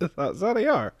 That's how they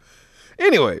are.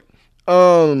 Anyway,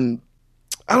 I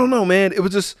don't know, man. It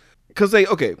was just because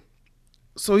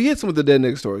so he had some of the dead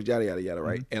nigga stories, yada yada yada,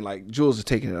 right? And like Jules is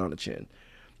taking it on the chin.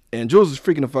 And Jules is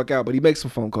freaking the fuck out, but he makes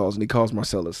some phone calls and he calls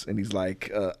Marcellus and he's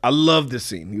like, I love this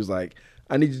scene. He was like,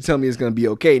 I need you to tell me it's gonna be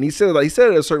okay. And he said it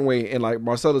a certain way, and like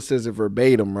Marcellus says it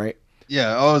verbatim, right?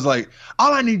 Yeah, I was like,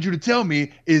 all I need you to tell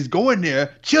me is go in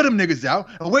there, chill them niggas out,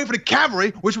 and wait for the cavalry,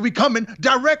 which will be coming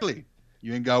directly.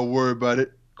 You ain't gotta worry about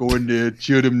it. Go in there,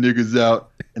 chill them niggas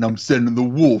out, and I'm sending the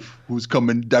wolf who's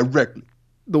coming directly.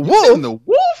 The wolf? The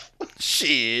wolf?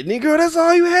 Shit, nigga, that's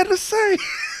all you had to say.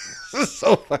 This is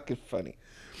so fucking funny.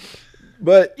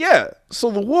 But yeah,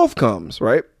 so the wolf comes,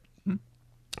 right?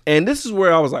 And this is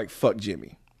where I was like, fuck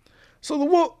Jimmy. So the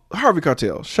wolf, Harvey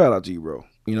Keitel, shout out to you, bro.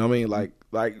 You know what I mean?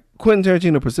 Like Quentin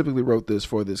Tarantino specifically wrote this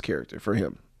for this character, for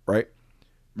him, right?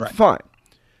 Right. Fine.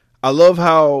 I love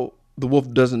how the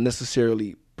wolf doesn't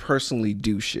necessarily personally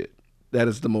do shit. That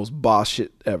is the most boss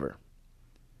shit ever.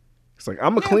 It's like,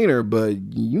 I'm a cleaner, but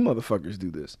you motherfuckers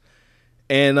do this.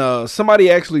 And somebody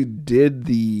actually did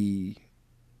the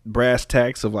brass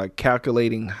tacks of like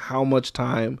calculating how much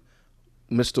time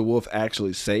Mr. Wolf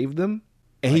actually saved them.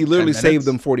 And he literally saved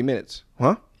them 40 minutes.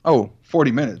 Huh? Oh,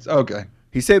 40 minutes. Okay.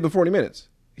 He saved them 40 minutes.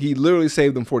 He literally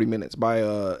saved them 40 minutes by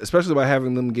especially by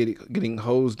having them getting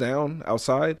hosed down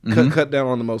outside, cut down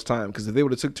on the most time. Because if they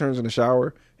would have took turns in the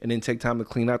shower and then take time to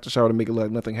clean out the shower to make it look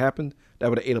like nothing happened, that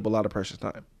would have ate up a lot of precious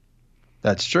time.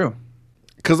 That's true.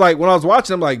 Because like when I was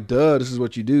watching, I'm like, duh, this is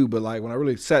what you do. But like when I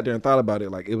really sat there and thought about it,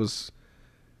 like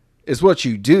it's what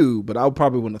you do, but I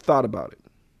probably wouldn't have thought about it.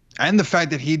 And the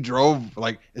fact that he drove,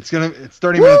 like, it's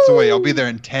 30 minutes away. I'll be there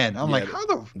in 10. I'm like, how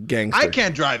the gangster. I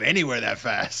can't drive anywhere that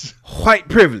fast. White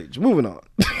privilege. Moving on.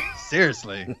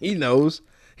 Seriously. He knows.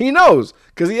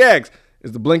 Because he asks,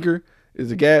 is the blinker, is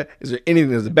the gas, is there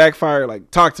anything, is the backfire?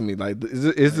 Like, talk to me. Like,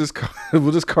 is this car,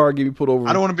 will this car get me pulled over?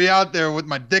 I don't want to be out there with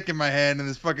my dick in my hand and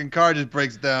this fucking car just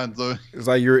breaks down. So it's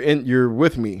like you're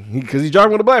with me. Because he's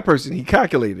driving with a black person. He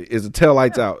calculated, is the tail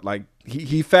lights out? Like,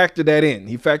 he factored that in.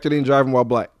 He factored in driving while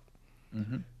black.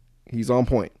 Mm-hmm. He's on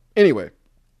point. Anyway,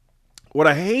 what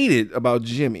I hated about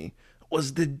Jimmy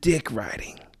was the dick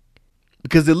riding,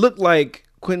 because it looked like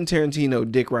Quentin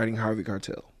Tarantino dick riding Harvey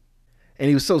Keitel, and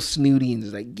he was so snooty and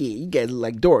he's like, "Yeah, you guys look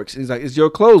like dorks." And he's like, "It's your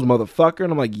clothes, motherfucker."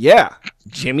 And I'm like, "Yeah,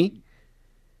 Jimmy,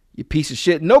 you piece of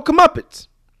shit. No comeuppance.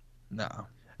 No,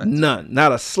 none.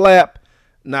 Not a slap.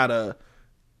 Not a.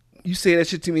 You say that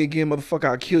shit to me again, motherfucker,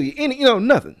 I'll kill you.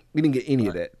 Nothing. We didn't get any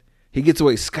of that. He gets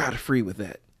away scot-free with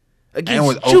that. And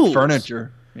with oak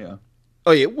furniture. Yeah.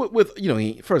 Oh yeah, with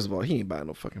first of all, he ain't buying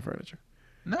no fucking furniture.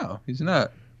 No, he's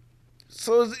not.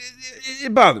 So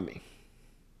it bothered me,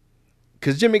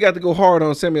 because Jimmy got to go hard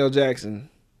on Samuel Jackson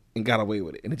and got away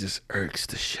with it, and it just irks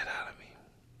the shit out of me.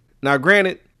 Now,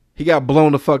 granted, he got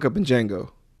blown the fuck up in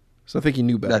Django, so I think he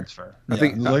knew better. That's fair. I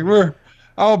think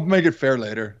I'll make it fair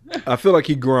later. I feel like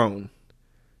he grown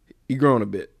a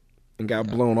bit and got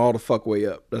blown all the fuck way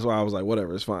up. That's why I was like,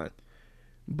 whatever, it's fine.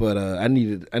 But I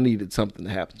needed something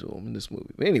to happen to him in this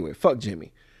movie. But anyway, fuck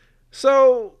Jimmy.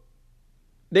 So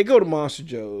they go to Monster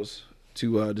Joe's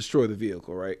to destroy the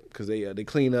vehicle, right? Because they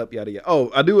clean up, yada yada.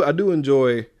 Oh, I do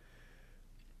enjoy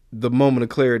the moment of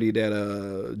clarity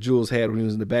that Jules had when he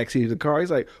was in the backseat of the car.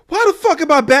 He's like, "Why the fuck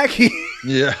am I back here?"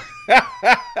 Yeah.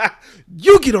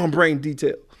 You get on brain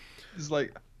detail. It's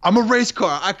like, I'm a race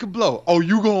car. I could blow. Oh,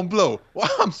 you gonna blow? Well,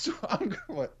 I'm Superfly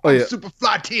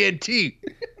TNT.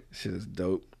 Shit is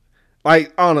dope.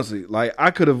 Like, honestly, like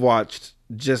I could have watched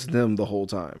just them the whole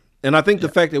time. And I think the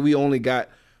fact that we only got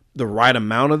the right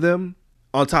amount of them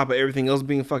on top of everything else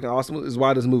being fucking awesome is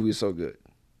why this movie is so good.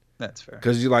 That's fair.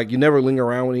 Because you never linger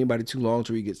around with anybody too long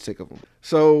until you get sick of them.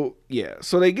 So, yeah.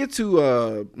 So they get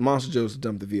to Monster Joe's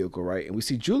dump the vehicle, right? And we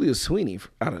see Julius Sweeney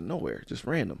out of nowhere, just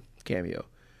random cameo.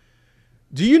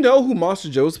 Do you know who Monster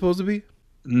Joe's supposed to be?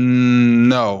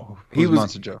 No. He was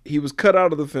Monster Joe? He was cut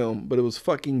out of the film, but it was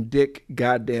fucking Dick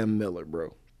goddamn Miller,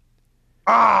 bro.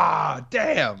 Ah,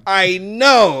 damn. I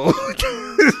know.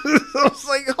 I was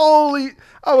like, holy.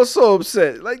 I was so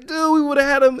upset. Like, dude, we would have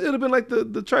had him. It would have been like the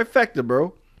trifecta,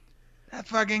 bro. That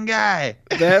fucking guy.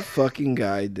 That fucking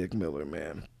guy, Dick Miller,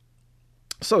 man.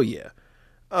 So, yeah.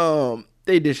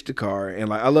 They ditched the car. And,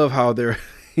 like, I love how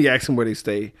he asked them where they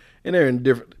stay. And they're in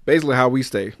different, basically how we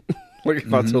stay. Like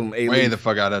if I told them A-Leaf. Way the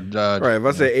fuck out of Dodge. Right, if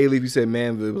I say A-Leaf, you say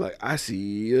Manville, like, I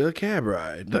see a cab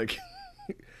ride. Like,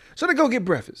 so they go get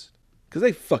breakfast. Because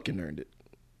they fucking earned it.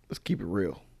 Let's keep it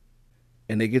real.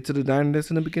 And they get to the diner that's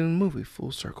in the beginning of the movie.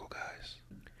 Full circle, guys.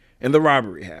 And the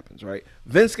robbery happens, right?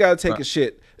 Vince got to take a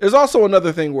shit. There's also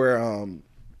another thing where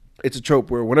it's a trope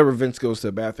where whenever Vince goes to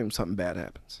the bathroom, something bad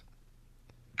happens.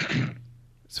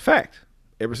 It's a fact.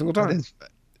 Every single time. That is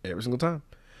fact. Every single time.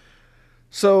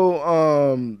 So,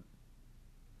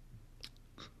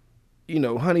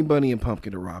 Honey Bunny and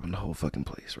Pumpkin are robbing the whole fucking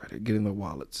place, right? They're getting their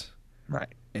wallets.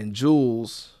 Right. And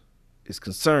Jules is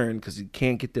concerned because he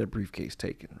can't get that briefcase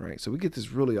taken, right? So we get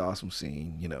this really awesome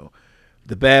scene,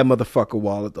 the bad motherfucker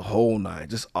wallet, the whole nine.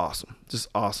 Just awesome. Just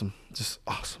awesome. Just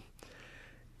awesome.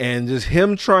 And just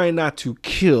him trying not to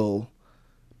kill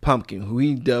Pumpkin, who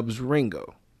he dubs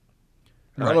Ringo.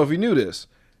 I don't know if you knew this.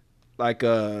 Like,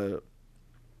 early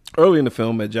in the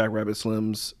film at Jack Rabbit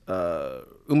Slim's,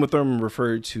 Uma Thurman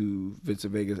referred to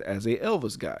Vincent Vegas as a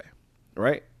Elvis guy,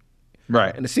 right?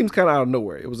 Right. And it seems kind of out of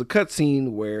nowhere. It was a cut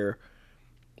scene where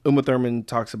Uma Thurman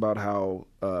talks about how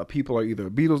people are either a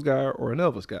Beatles guy or an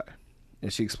Elvis guy.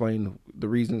 And she explained the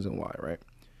reasons and why, right?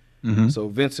 Mm-hmm. So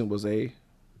Vincent was a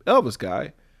Elvis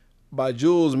guy. By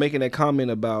Jules making that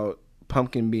comment about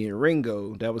Pumpkin being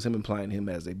Ringo, that was him implying him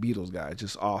as a Beatles guy,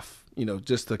 just off,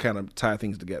 just to kind of tie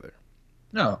things together.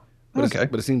 No. But Okay.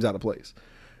 But it seems out of place.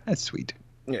 That's sweet.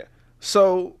 Yeah.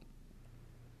 So,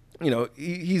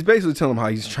 he's basically telling him how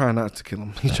he's trying not to kill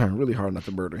him. He's trying really hard not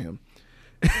to murder him.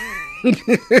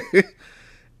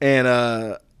 And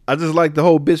I just like the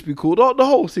whole bitch be cool. The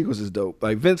whole sequence is dope.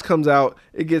 Like Vince comes out,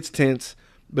 it gets tense,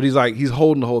 but he's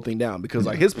holding the whole thing down because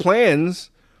like his plans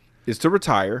is to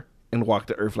retire and walk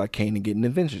the earth like Kane and get in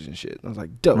adventures and shit. And I was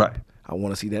like, dope. Right. I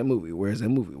want to see that movie. Where's that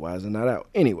movie? Why is it not out?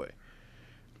 Anyway.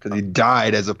 Because he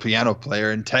died as a piano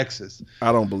player in Texas.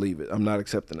 I don't believe it. I'm not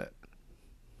accepting that.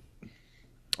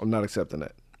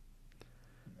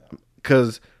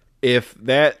 Because if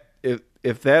that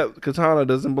katana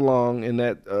doesn't belong in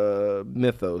that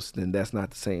mythos, then that's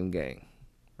not the same gang.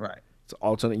 Right. It's an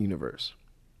alternate universe.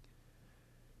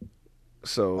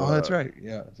 So. Oh, that's right.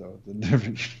 Yeah. So it's a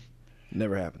different.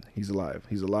 Never happened. He's alive.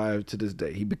 He's alive to this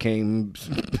day. He became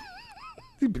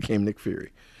Nick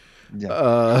Fury.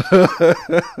 Yeah.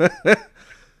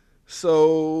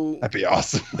 So That'd be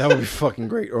awesome. that would be fucking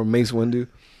great. Or Mace Windu.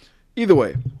 Either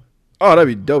way. Oh, that'd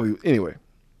be dope. Anyway.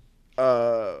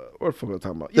 What the fuck am I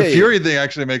talking about? The Fury thing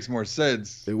actually makes more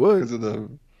sense. It would. Because of the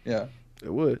It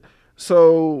would.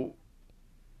 So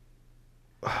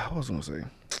what was I gonna say?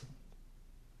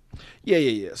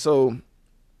 Yeah. So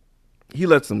he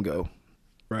lets them go,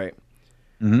 right?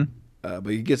 Mm-hmm. But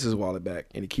he gets his wallet back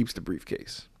and he keeps the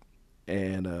briefcase.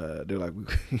 And they're like,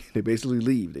 they basically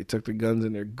leave. They tuck their guns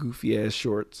in their goofy ass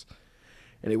shorts,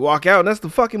 and they walk out. And that's the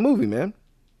fucking movie, man.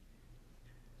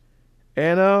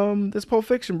 And this Pulp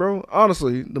Fiction, bro.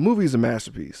 Honestly, the movie is a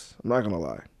masterpiece. I'm not gonna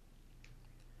lie.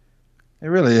 It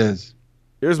really is.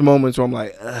 There's moments where I'm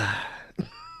like,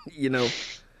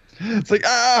 It's like,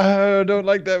 I don't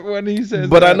like that when he says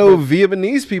But that, I know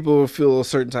Vietnamese people feel a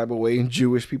certain type of way, and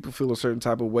Jewish people feel a certain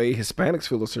type of way, Hispanics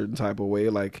feel a certain type of way.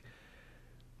 Like,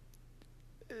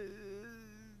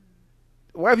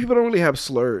 white people don't really have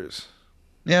slurs.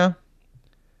 Yeah.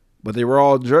 But they were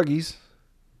all druggies.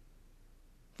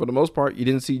 For the most part, you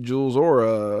didn't see Jules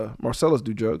or Marcellus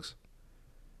do drugs.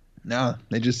 No,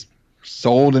 they just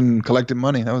sold and collected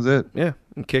money. That was it. Yeah,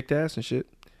 and kicked ass and shit.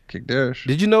 Kicked ass.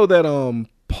 Did you know that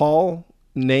Paul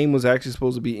name was actually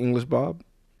supposed to be English Bob?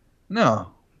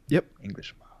 No. Yep.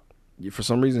 English Bob. Yeah, for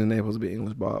some reason, his name was supposed to be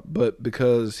English Bob. But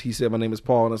because he said my name is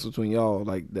Paul and that's between y'all,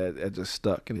 like that it just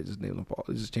stuck and it just named him Paul.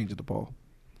 It just changed it to Paul.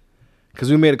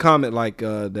 Because we made a comment like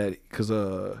that because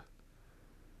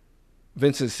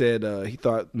Vincent said he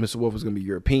thought Mr. Wolf was going to be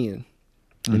European.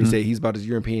 And he said he's about as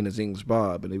European as English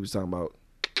Bob, and they was talking about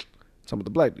the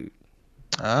black dude.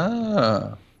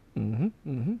 Ah.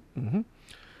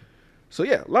 So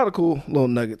yeah, a lot of cool little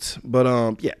nuggets. But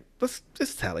yeah,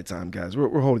 it's tally time, guys.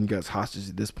 We're holding you guys hostage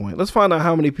at this point. Let's find out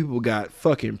how many people got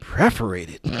fucking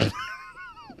perforated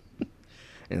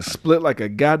and split like a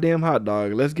goddamn hot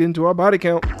dog. Let's get into our body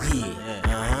count.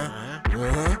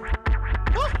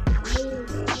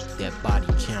 That body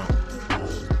count.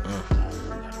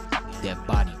 That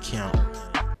body count.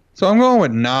 So I'm going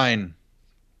with 9.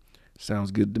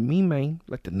 Sounds good to me, man.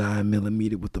 Like the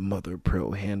 9mm with the mother of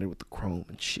pearl handle with the chrome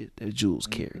and shit that Jules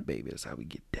carried, baby. That's how we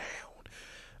get down.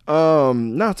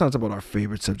 Now it's time to talk about our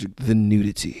favorite subject, the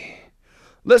nudity.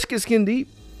 Let's get skin deep.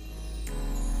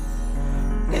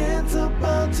 It's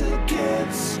about to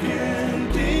get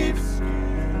skin deep.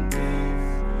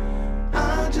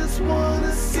 I just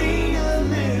wanna see a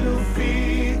little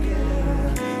feet.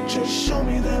 Just show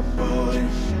me that booty.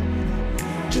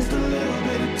 Just a little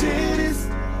bit of titties.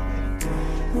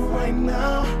 Right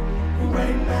now,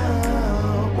 right now.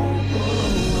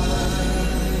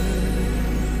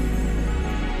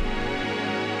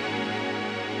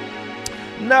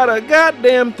 Not a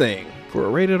goddamn thing for a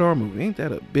rated R movie. Ain't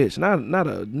that a bitch? Not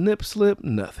a nip slip,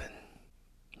 nothing.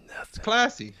 It's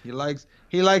classy. He likes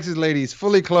his ladies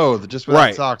fully clothed, just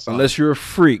without socks on. Unless you're a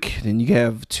freak, then you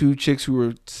have 2 chicks who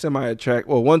are semi-attractive.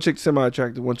 Well, one chick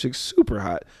semi-attractive, one chick super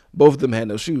hot. Both of them had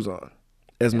no shoes on.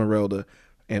 Esmeralda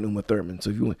and Uma Thurman.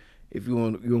 So if you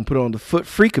want to put on the foot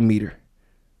freakometer,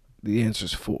 the answer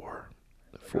is 4.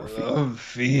 4 feet. Love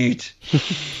feet.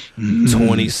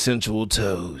 20 sensual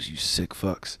toes, you sick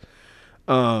fucks.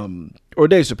 Or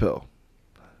Dave Chappelle.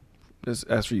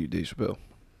 That's for you, Dave Chappelle.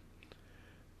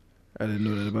 I didn't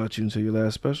know that about you until your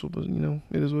last special, but you know,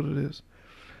 it is what it is.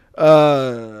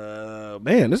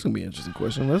 Man, this is gonna be an interesting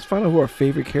question. Let's find out who our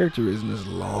favorite character is in this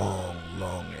long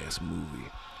ass movie.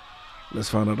 Let's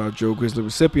find out our Joe Grizzly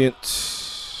recipient.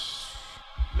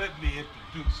 Let me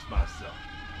introduce myself.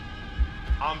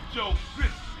 I'm Joe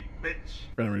Grizzly, bitch.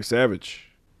 Randy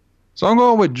Savage. So I'm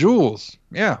going with Jules.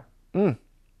 Yeah. Fuck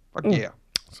yeah.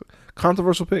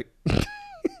 Controversial pick.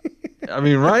 I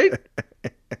mean, right?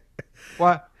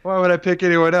 Why would I pick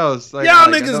anyone else? Like, y'all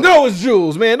niggas know it's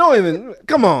Jules, man. Don't even.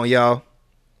 Come on, y'all.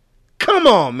 Come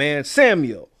on, man.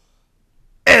 Samuel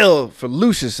L for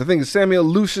Lucius. I think it's Samuel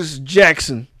Lucius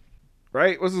Jackson.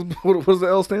 Right? What does the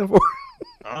L stand for?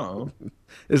 I don't know.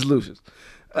 It's Lucius.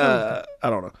 I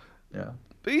don't know. Yeah.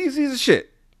 But he's a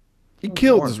shit. He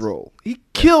killed this role. He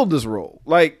killed this role.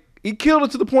 Like, he killed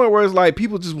it to the point where it's like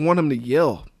people just want him to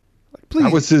yell. Like, please.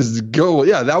 That was his goal.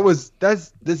 Yeah,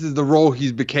 this is the role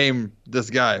he's became this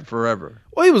guy forever.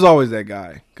 Well, he was always that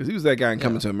guy. Because he was that guy in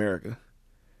Coming to America.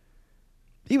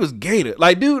 He was Gator.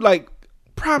 Like, dude, like,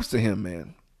 props to him,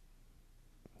 man.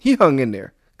 He hung in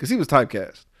there. Because he was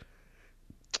typecast.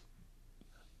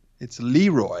 It's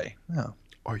Leroy. Oh.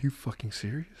 Are you fucking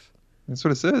serious? That's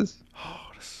what it says. Oh,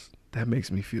 that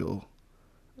makes me feel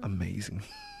amazing.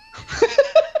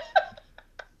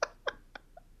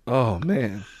 Oh,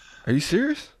 man. Are you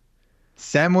serious?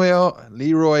 Samuel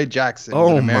Leroy Jackson,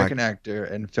 an American actor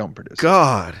and film producer.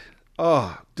 God.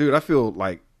 Oh, dude, I feel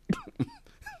like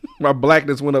my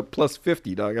blackness went up plus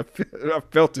 50, dog. I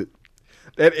felt it.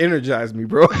 That energized me,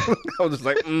 bro. I was just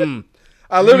like,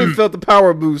 I literally felt the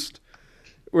power boost.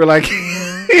 Where like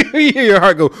you hear your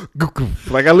heart go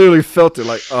gook. Like I literally felt it.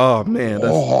 Like, oh man,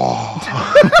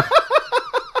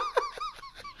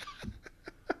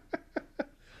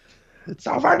 it's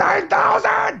over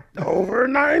 9,000. Over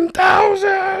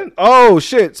 9,000. Oh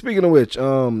shit! Speaking of which,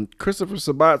 Christopher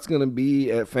Sabat's gonna be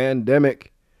at Fandemic.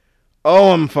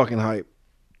 Oh, I'm fucking hype.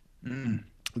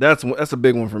 That's a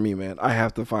big one for me, man. I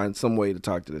have to find some way to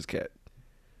talk to this cat.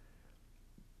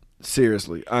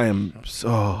 Seriously, I'm such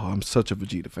a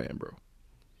Vegeta fan, bro.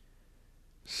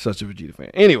 Such a Vegeta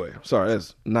fan. Anyway, sorry,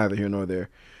 that's neither here nor there.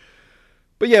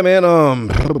 But yeah, man,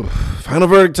 final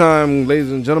verdict time,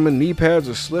 ladies and gentlemen. Knee pads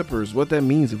or slippers? What that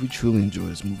means if we truly enjoy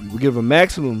this movie. We give a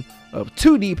maximum of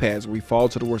 2 knee pads where we fall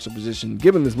to the worst of position,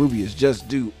 given this movie is just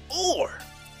due. Or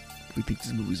if we think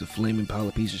this movie's a flaming pile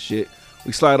of piece of shit,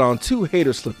 we slide on 2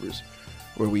 hater slippers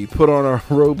where we put on our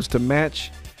robes to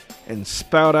match and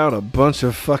spout out a bunch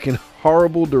of fucking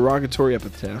horrible derogatory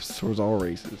epithets towards all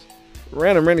races.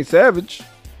 Random Randy Savage.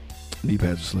 Knee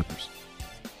pads or slippers?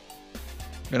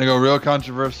 Gonna go real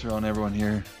controversial on everyone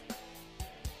here.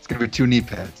 It's gonna be 2 knee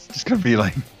pads. It's gonna be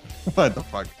like, what the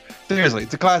fuck? Seriously,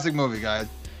 it's a classic movie, guys.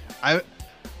 I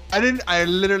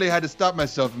literally had to stop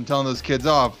myself from telling those kids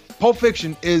off. Pulp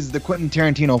Fiction is the Quentin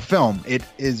Tarantino film. It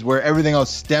is where everything else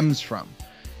stems from.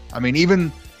 I mean,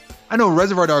 even I know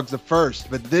Reservoir Dogs the first,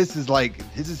 but this is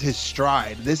his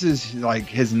stride. This is like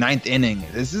his 9th inning.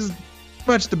 This is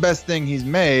much the best thing he's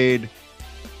made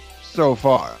so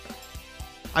far.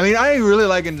 I mean, I really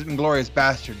like Inglourious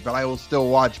Basterds, but I will still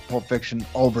watch Pulp Fiction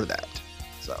over that.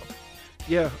 So,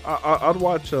 yeah, I'd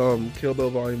watch Kill Bill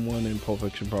Volume 1 and Pulp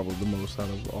Fiction probably the most out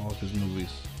of all of his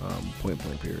movies, point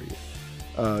blank period.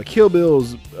 Kill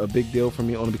Bill's a big deal for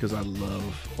me only because I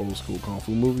love old school Kung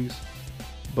Fu movies.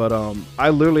 But I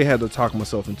literally had to talk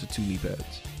myself into 2 knee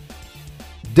pads.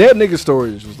 Dead Nigga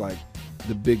Stories was like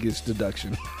the biggest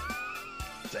deduction.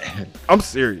 I'm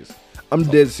serious. I'm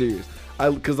dead serious.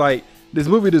 Because like this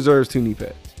movie deserves 2 knee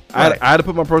pads. Right. I had to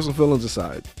put my personal feelings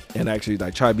aside and actually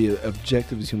like try to be as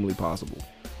objective as humanly possible.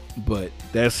 But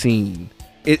that scene,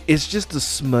 it's just the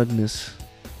smugness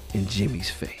in Jimmy's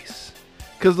face.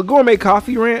 Because the gourmet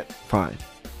coffee rant, fine,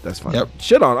 that's fine. Yep.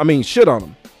 Shit on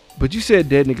him. But you said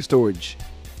Dead Nigga Storage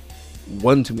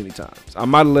one too many times. I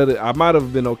might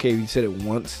have been okay if you said it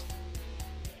once.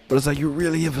 But it's like you're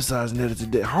really emphasizing that it's a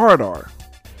dead harder.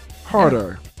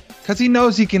 Because he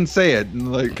knows he can say it,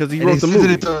 like because he wrote the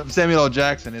movie. It to Samuel L.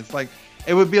 Jackson. It's like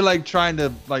it would be like trying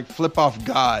to like flip off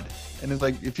God, and it's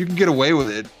like if you can get away with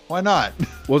it, why not?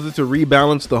 Was it to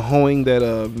rebalance the hoeing that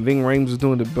Ving Rhames was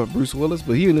doing to Bruce Willis?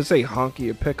 But he didn't say honky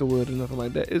or peckerwood or nothing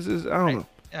like that. It's I don't know.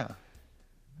 Yeah,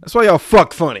 that's why y'all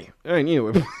fuck funny.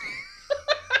 Anyway.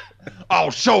 Oh,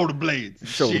 shoulder blades.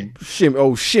 Shimmying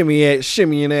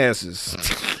asses.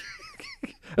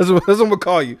 That's what I'm gonna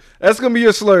call you. That's gonna be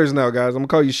your slurs now, guys. I'm gonna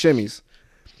call you shimmies.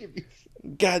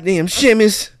 Goddamn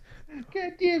shimmies.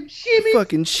 Goddamn shimmies.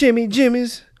 Fucking shimmy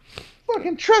jimmies.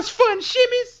 Fucking trust fund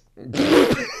shimmies.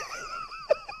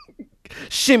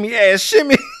 Shimmy ass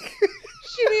shimmy.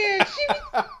 Shimmy ass shimmy.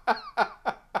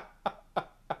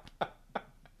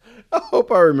 I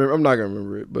hope I remember. I'm not gonna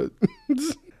remember it, but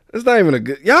it's not even a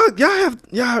good.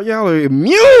 Y'all are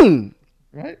immune.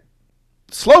 Right?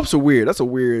 Slopes are weird. That's a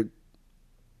weird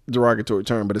derogatory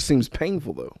term, but it seems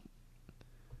painful though.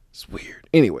 It's weird.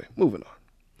 Anyway, moving on.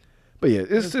 But yeah,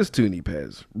 it's just 2 knee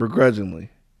pads. Begrudgingly,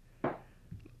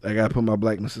 I gotta put my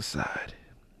blackness aside,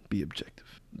 be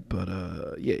objective. But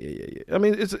yeah. I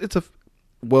mean, it's a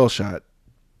well shot.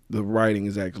 The writing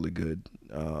is actually good,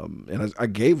 and I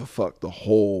gave a fuck the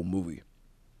whole movie,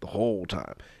 the whole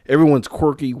time. Everyone's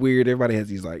quirky, weird. Everybody has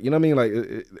these like, you know what I mean,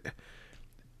 like.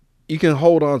 You can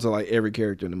hold on to like every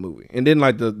character in the movie, and then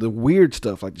like the weird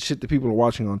stuff, like the shit that people are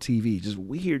watching on TV, just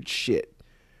weird shit,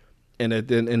 and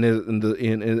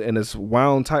it's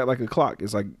wound tight like a clock.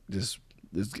 It's like it's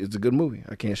a good movie.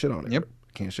 I can't shit on it. Yep,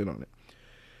 can't shit on it.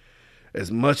 As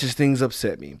much as things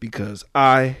upset me, because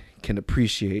I can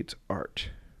appreciate art,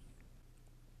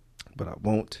 but I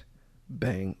won't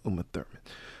bang Uma Thurman.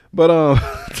 But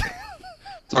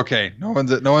it's okay. No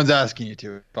one's asking you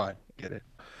to. Fine, get it.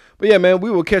 But yeah, man, we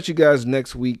will catch you guys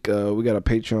next week. We got a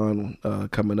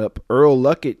Patreon coming up. Earl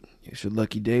Luckett, it's your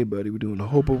lucky day, buddy. We're doing a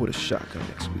hobo with a shotgun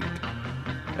next week.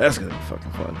 That's gonna be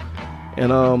fucking fun.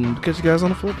 And catch you guys on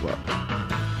the flip flop.